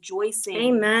with rejoicing.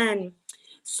 Amen.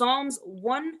 Psalms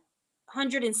 1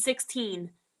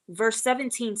 116, verse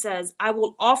 17 says, I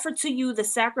will offer to you the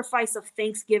sacrifice of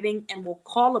thanksgiving and will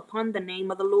call upon the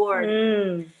name of the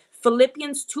Lord.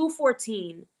 Philippians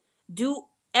 2:14, do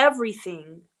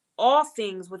everything, all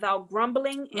things without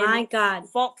grumbling and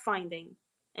fault finding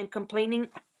and complaining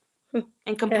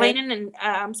and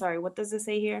I'm sorry, what does it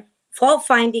say here? Fault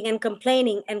finding and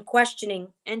complaining and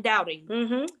questioning and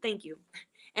doubting. Thank you.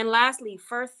 And lastly,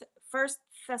 First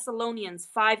Thessalonians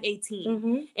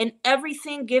 5:18. In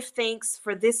everything give thanks,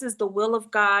 for this is the will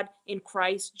of God in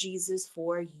Christ Jesus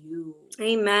for you.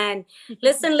 Amen.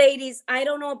 Listen, ladies, I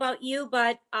don't know about you,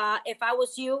 but if I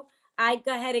was you, I'd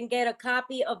go ahead and get a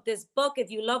copy of this book.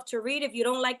 If you love to read, if you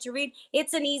don't like to read,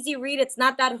 it's an easy read. It's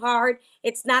not that hard.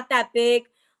 It's not that big.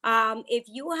 If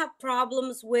you have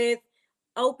problems with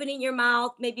opening your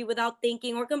mouth, maybe without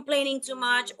thinking, or complaining too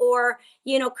much, or,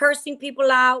 cursing people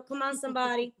out. Come on,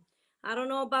 somebody. I don't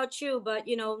know about you, but,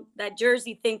 that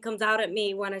Jersey thing comes out at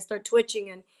me when I start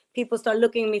twitching and people start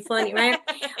looking at me funny, right?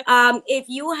 If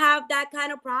you have that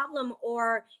kind of problem,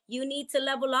 or you need to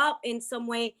level up in some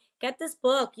way, get this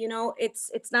book.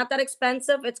 It's not that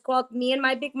expensive. It's called Me and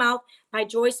My Big Mouth by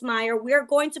Joyce Meyer. We're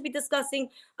going to be discussing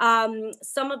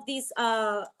some of these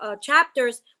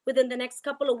chapters within the next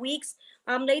couple of weeks.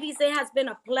 Ladies, it has been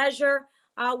a pleasure.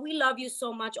 We love you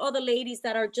so much. All the ladies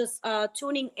that are just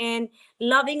tuning in,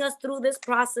 loving us through this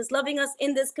process, loving us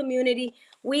in this community.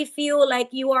 We feel like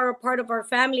you are a part of our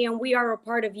family and we are a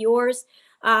part of yours.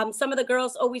 Some of the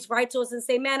girls always write to us and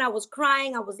say, man, I was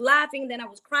crying, I was laughing, then I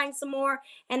was crying some more,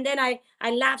 and then I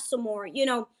laughed some more.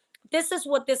 This is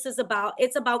what this is about.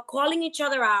 It's about calling each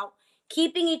other out,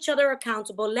 keeping each other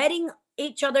accountable, letting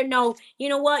each other know, you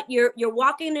know what, you're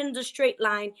walking in the straight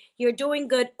line, you're doing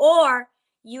good, or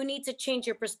you need to change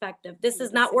your perspective. This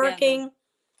is not working.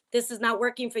 This is not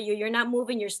working for you. You're not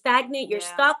moving. You're stagnant. You're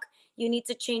stuck. You need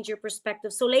to change your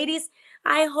perspective. So, ladies,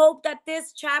 I hope that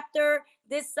this chapter,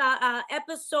 this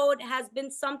episode has been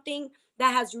something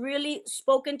that has really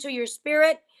spoken to your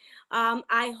spirit.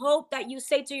 I hope that you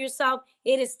say to yourself,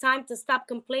 it is time to stop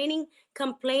complaining.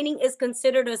 Complaining is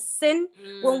considered a sin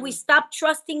when we stop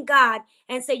trusting God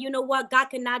and say, you know what, God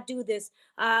cannot do this.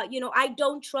 I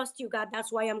don't trust you, God.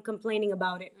 That's why I'm complaining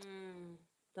about it.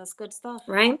 That's good stuff.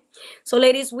 Right? So,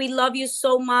 ladies, we love you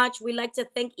so much. We like to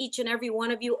thank each and every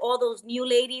one of you, all those new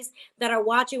ladies that are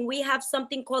watching. We have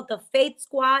something called the Faith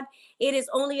Squad. It is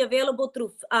only available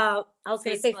through,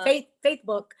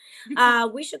 Facebook.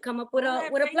 We should come up with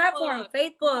a platform.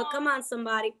 Facebook. Come on,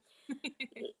 somebody.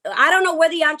 I don't know where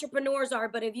the entrepreneurs are,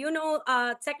 but if you know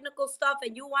technical stuff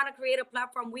and you want to create a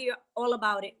platform, we are all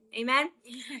about it. Amen.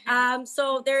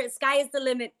 So sky is the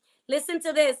limit. Listen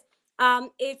to this.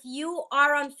 If you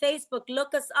are on Facebook,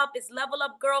 look us up. It's Level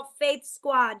Up Girl Faith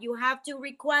Squad. You have to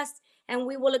request and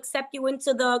we will accept you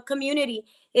into the community.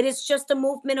 It is just a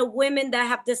movement of women that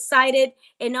have decided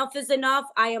enough is enough.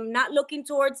 I am not looking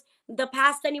towards the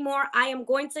past anymore. I am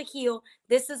going to heal.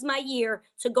 This is my year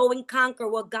to go and conquer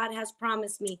what God has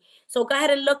promised me. So go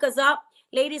ahead and look us up.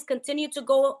 Ladies, continue to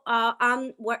go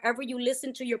on wherever you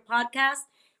listen to your podcast.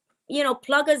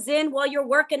 Plug us in while you're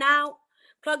working out.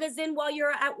 Plug us in while you're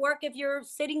at work. If you're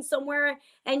sitting somewhere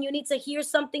and you need to hear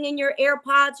something in your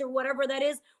AirPods or whatever that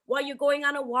is, while you're going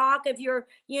on a walk, if you're,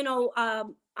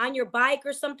 on your bike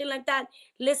or something like that,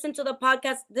 listen to the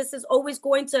podcast. This is always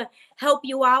going to help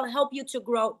you out, help you to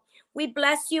grow. We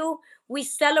bless you. We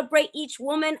celebrate each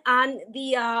woman on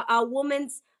the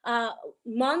Women's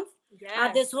Month.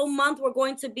 Yes. This whole month, we're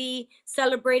going to be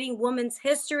celebrating women's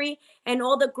history and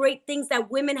all the great things that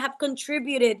women have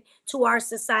contributed to our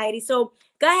society. So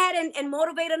go ahead and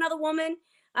motivate another woman.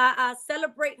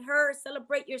 Celebrate her.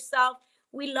 Celebrate yourself.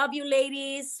 We love you,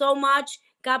 ladies, so much.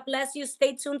 God bless you.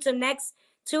 Stay tuned to next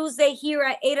Tuesday here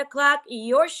at 8 o'clock.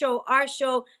 Your show, our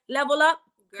show, Level Up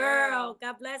Girl.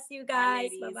 God bless you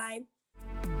guys. Bye-bye.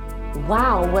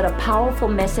 Wow, what a powerful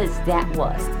message that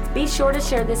was. Be sure to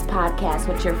share this podcast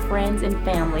with your friends and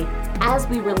family as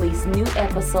we release new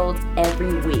episodes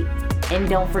every week. And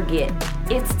don't forget,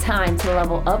 it's time to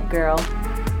level up, girl.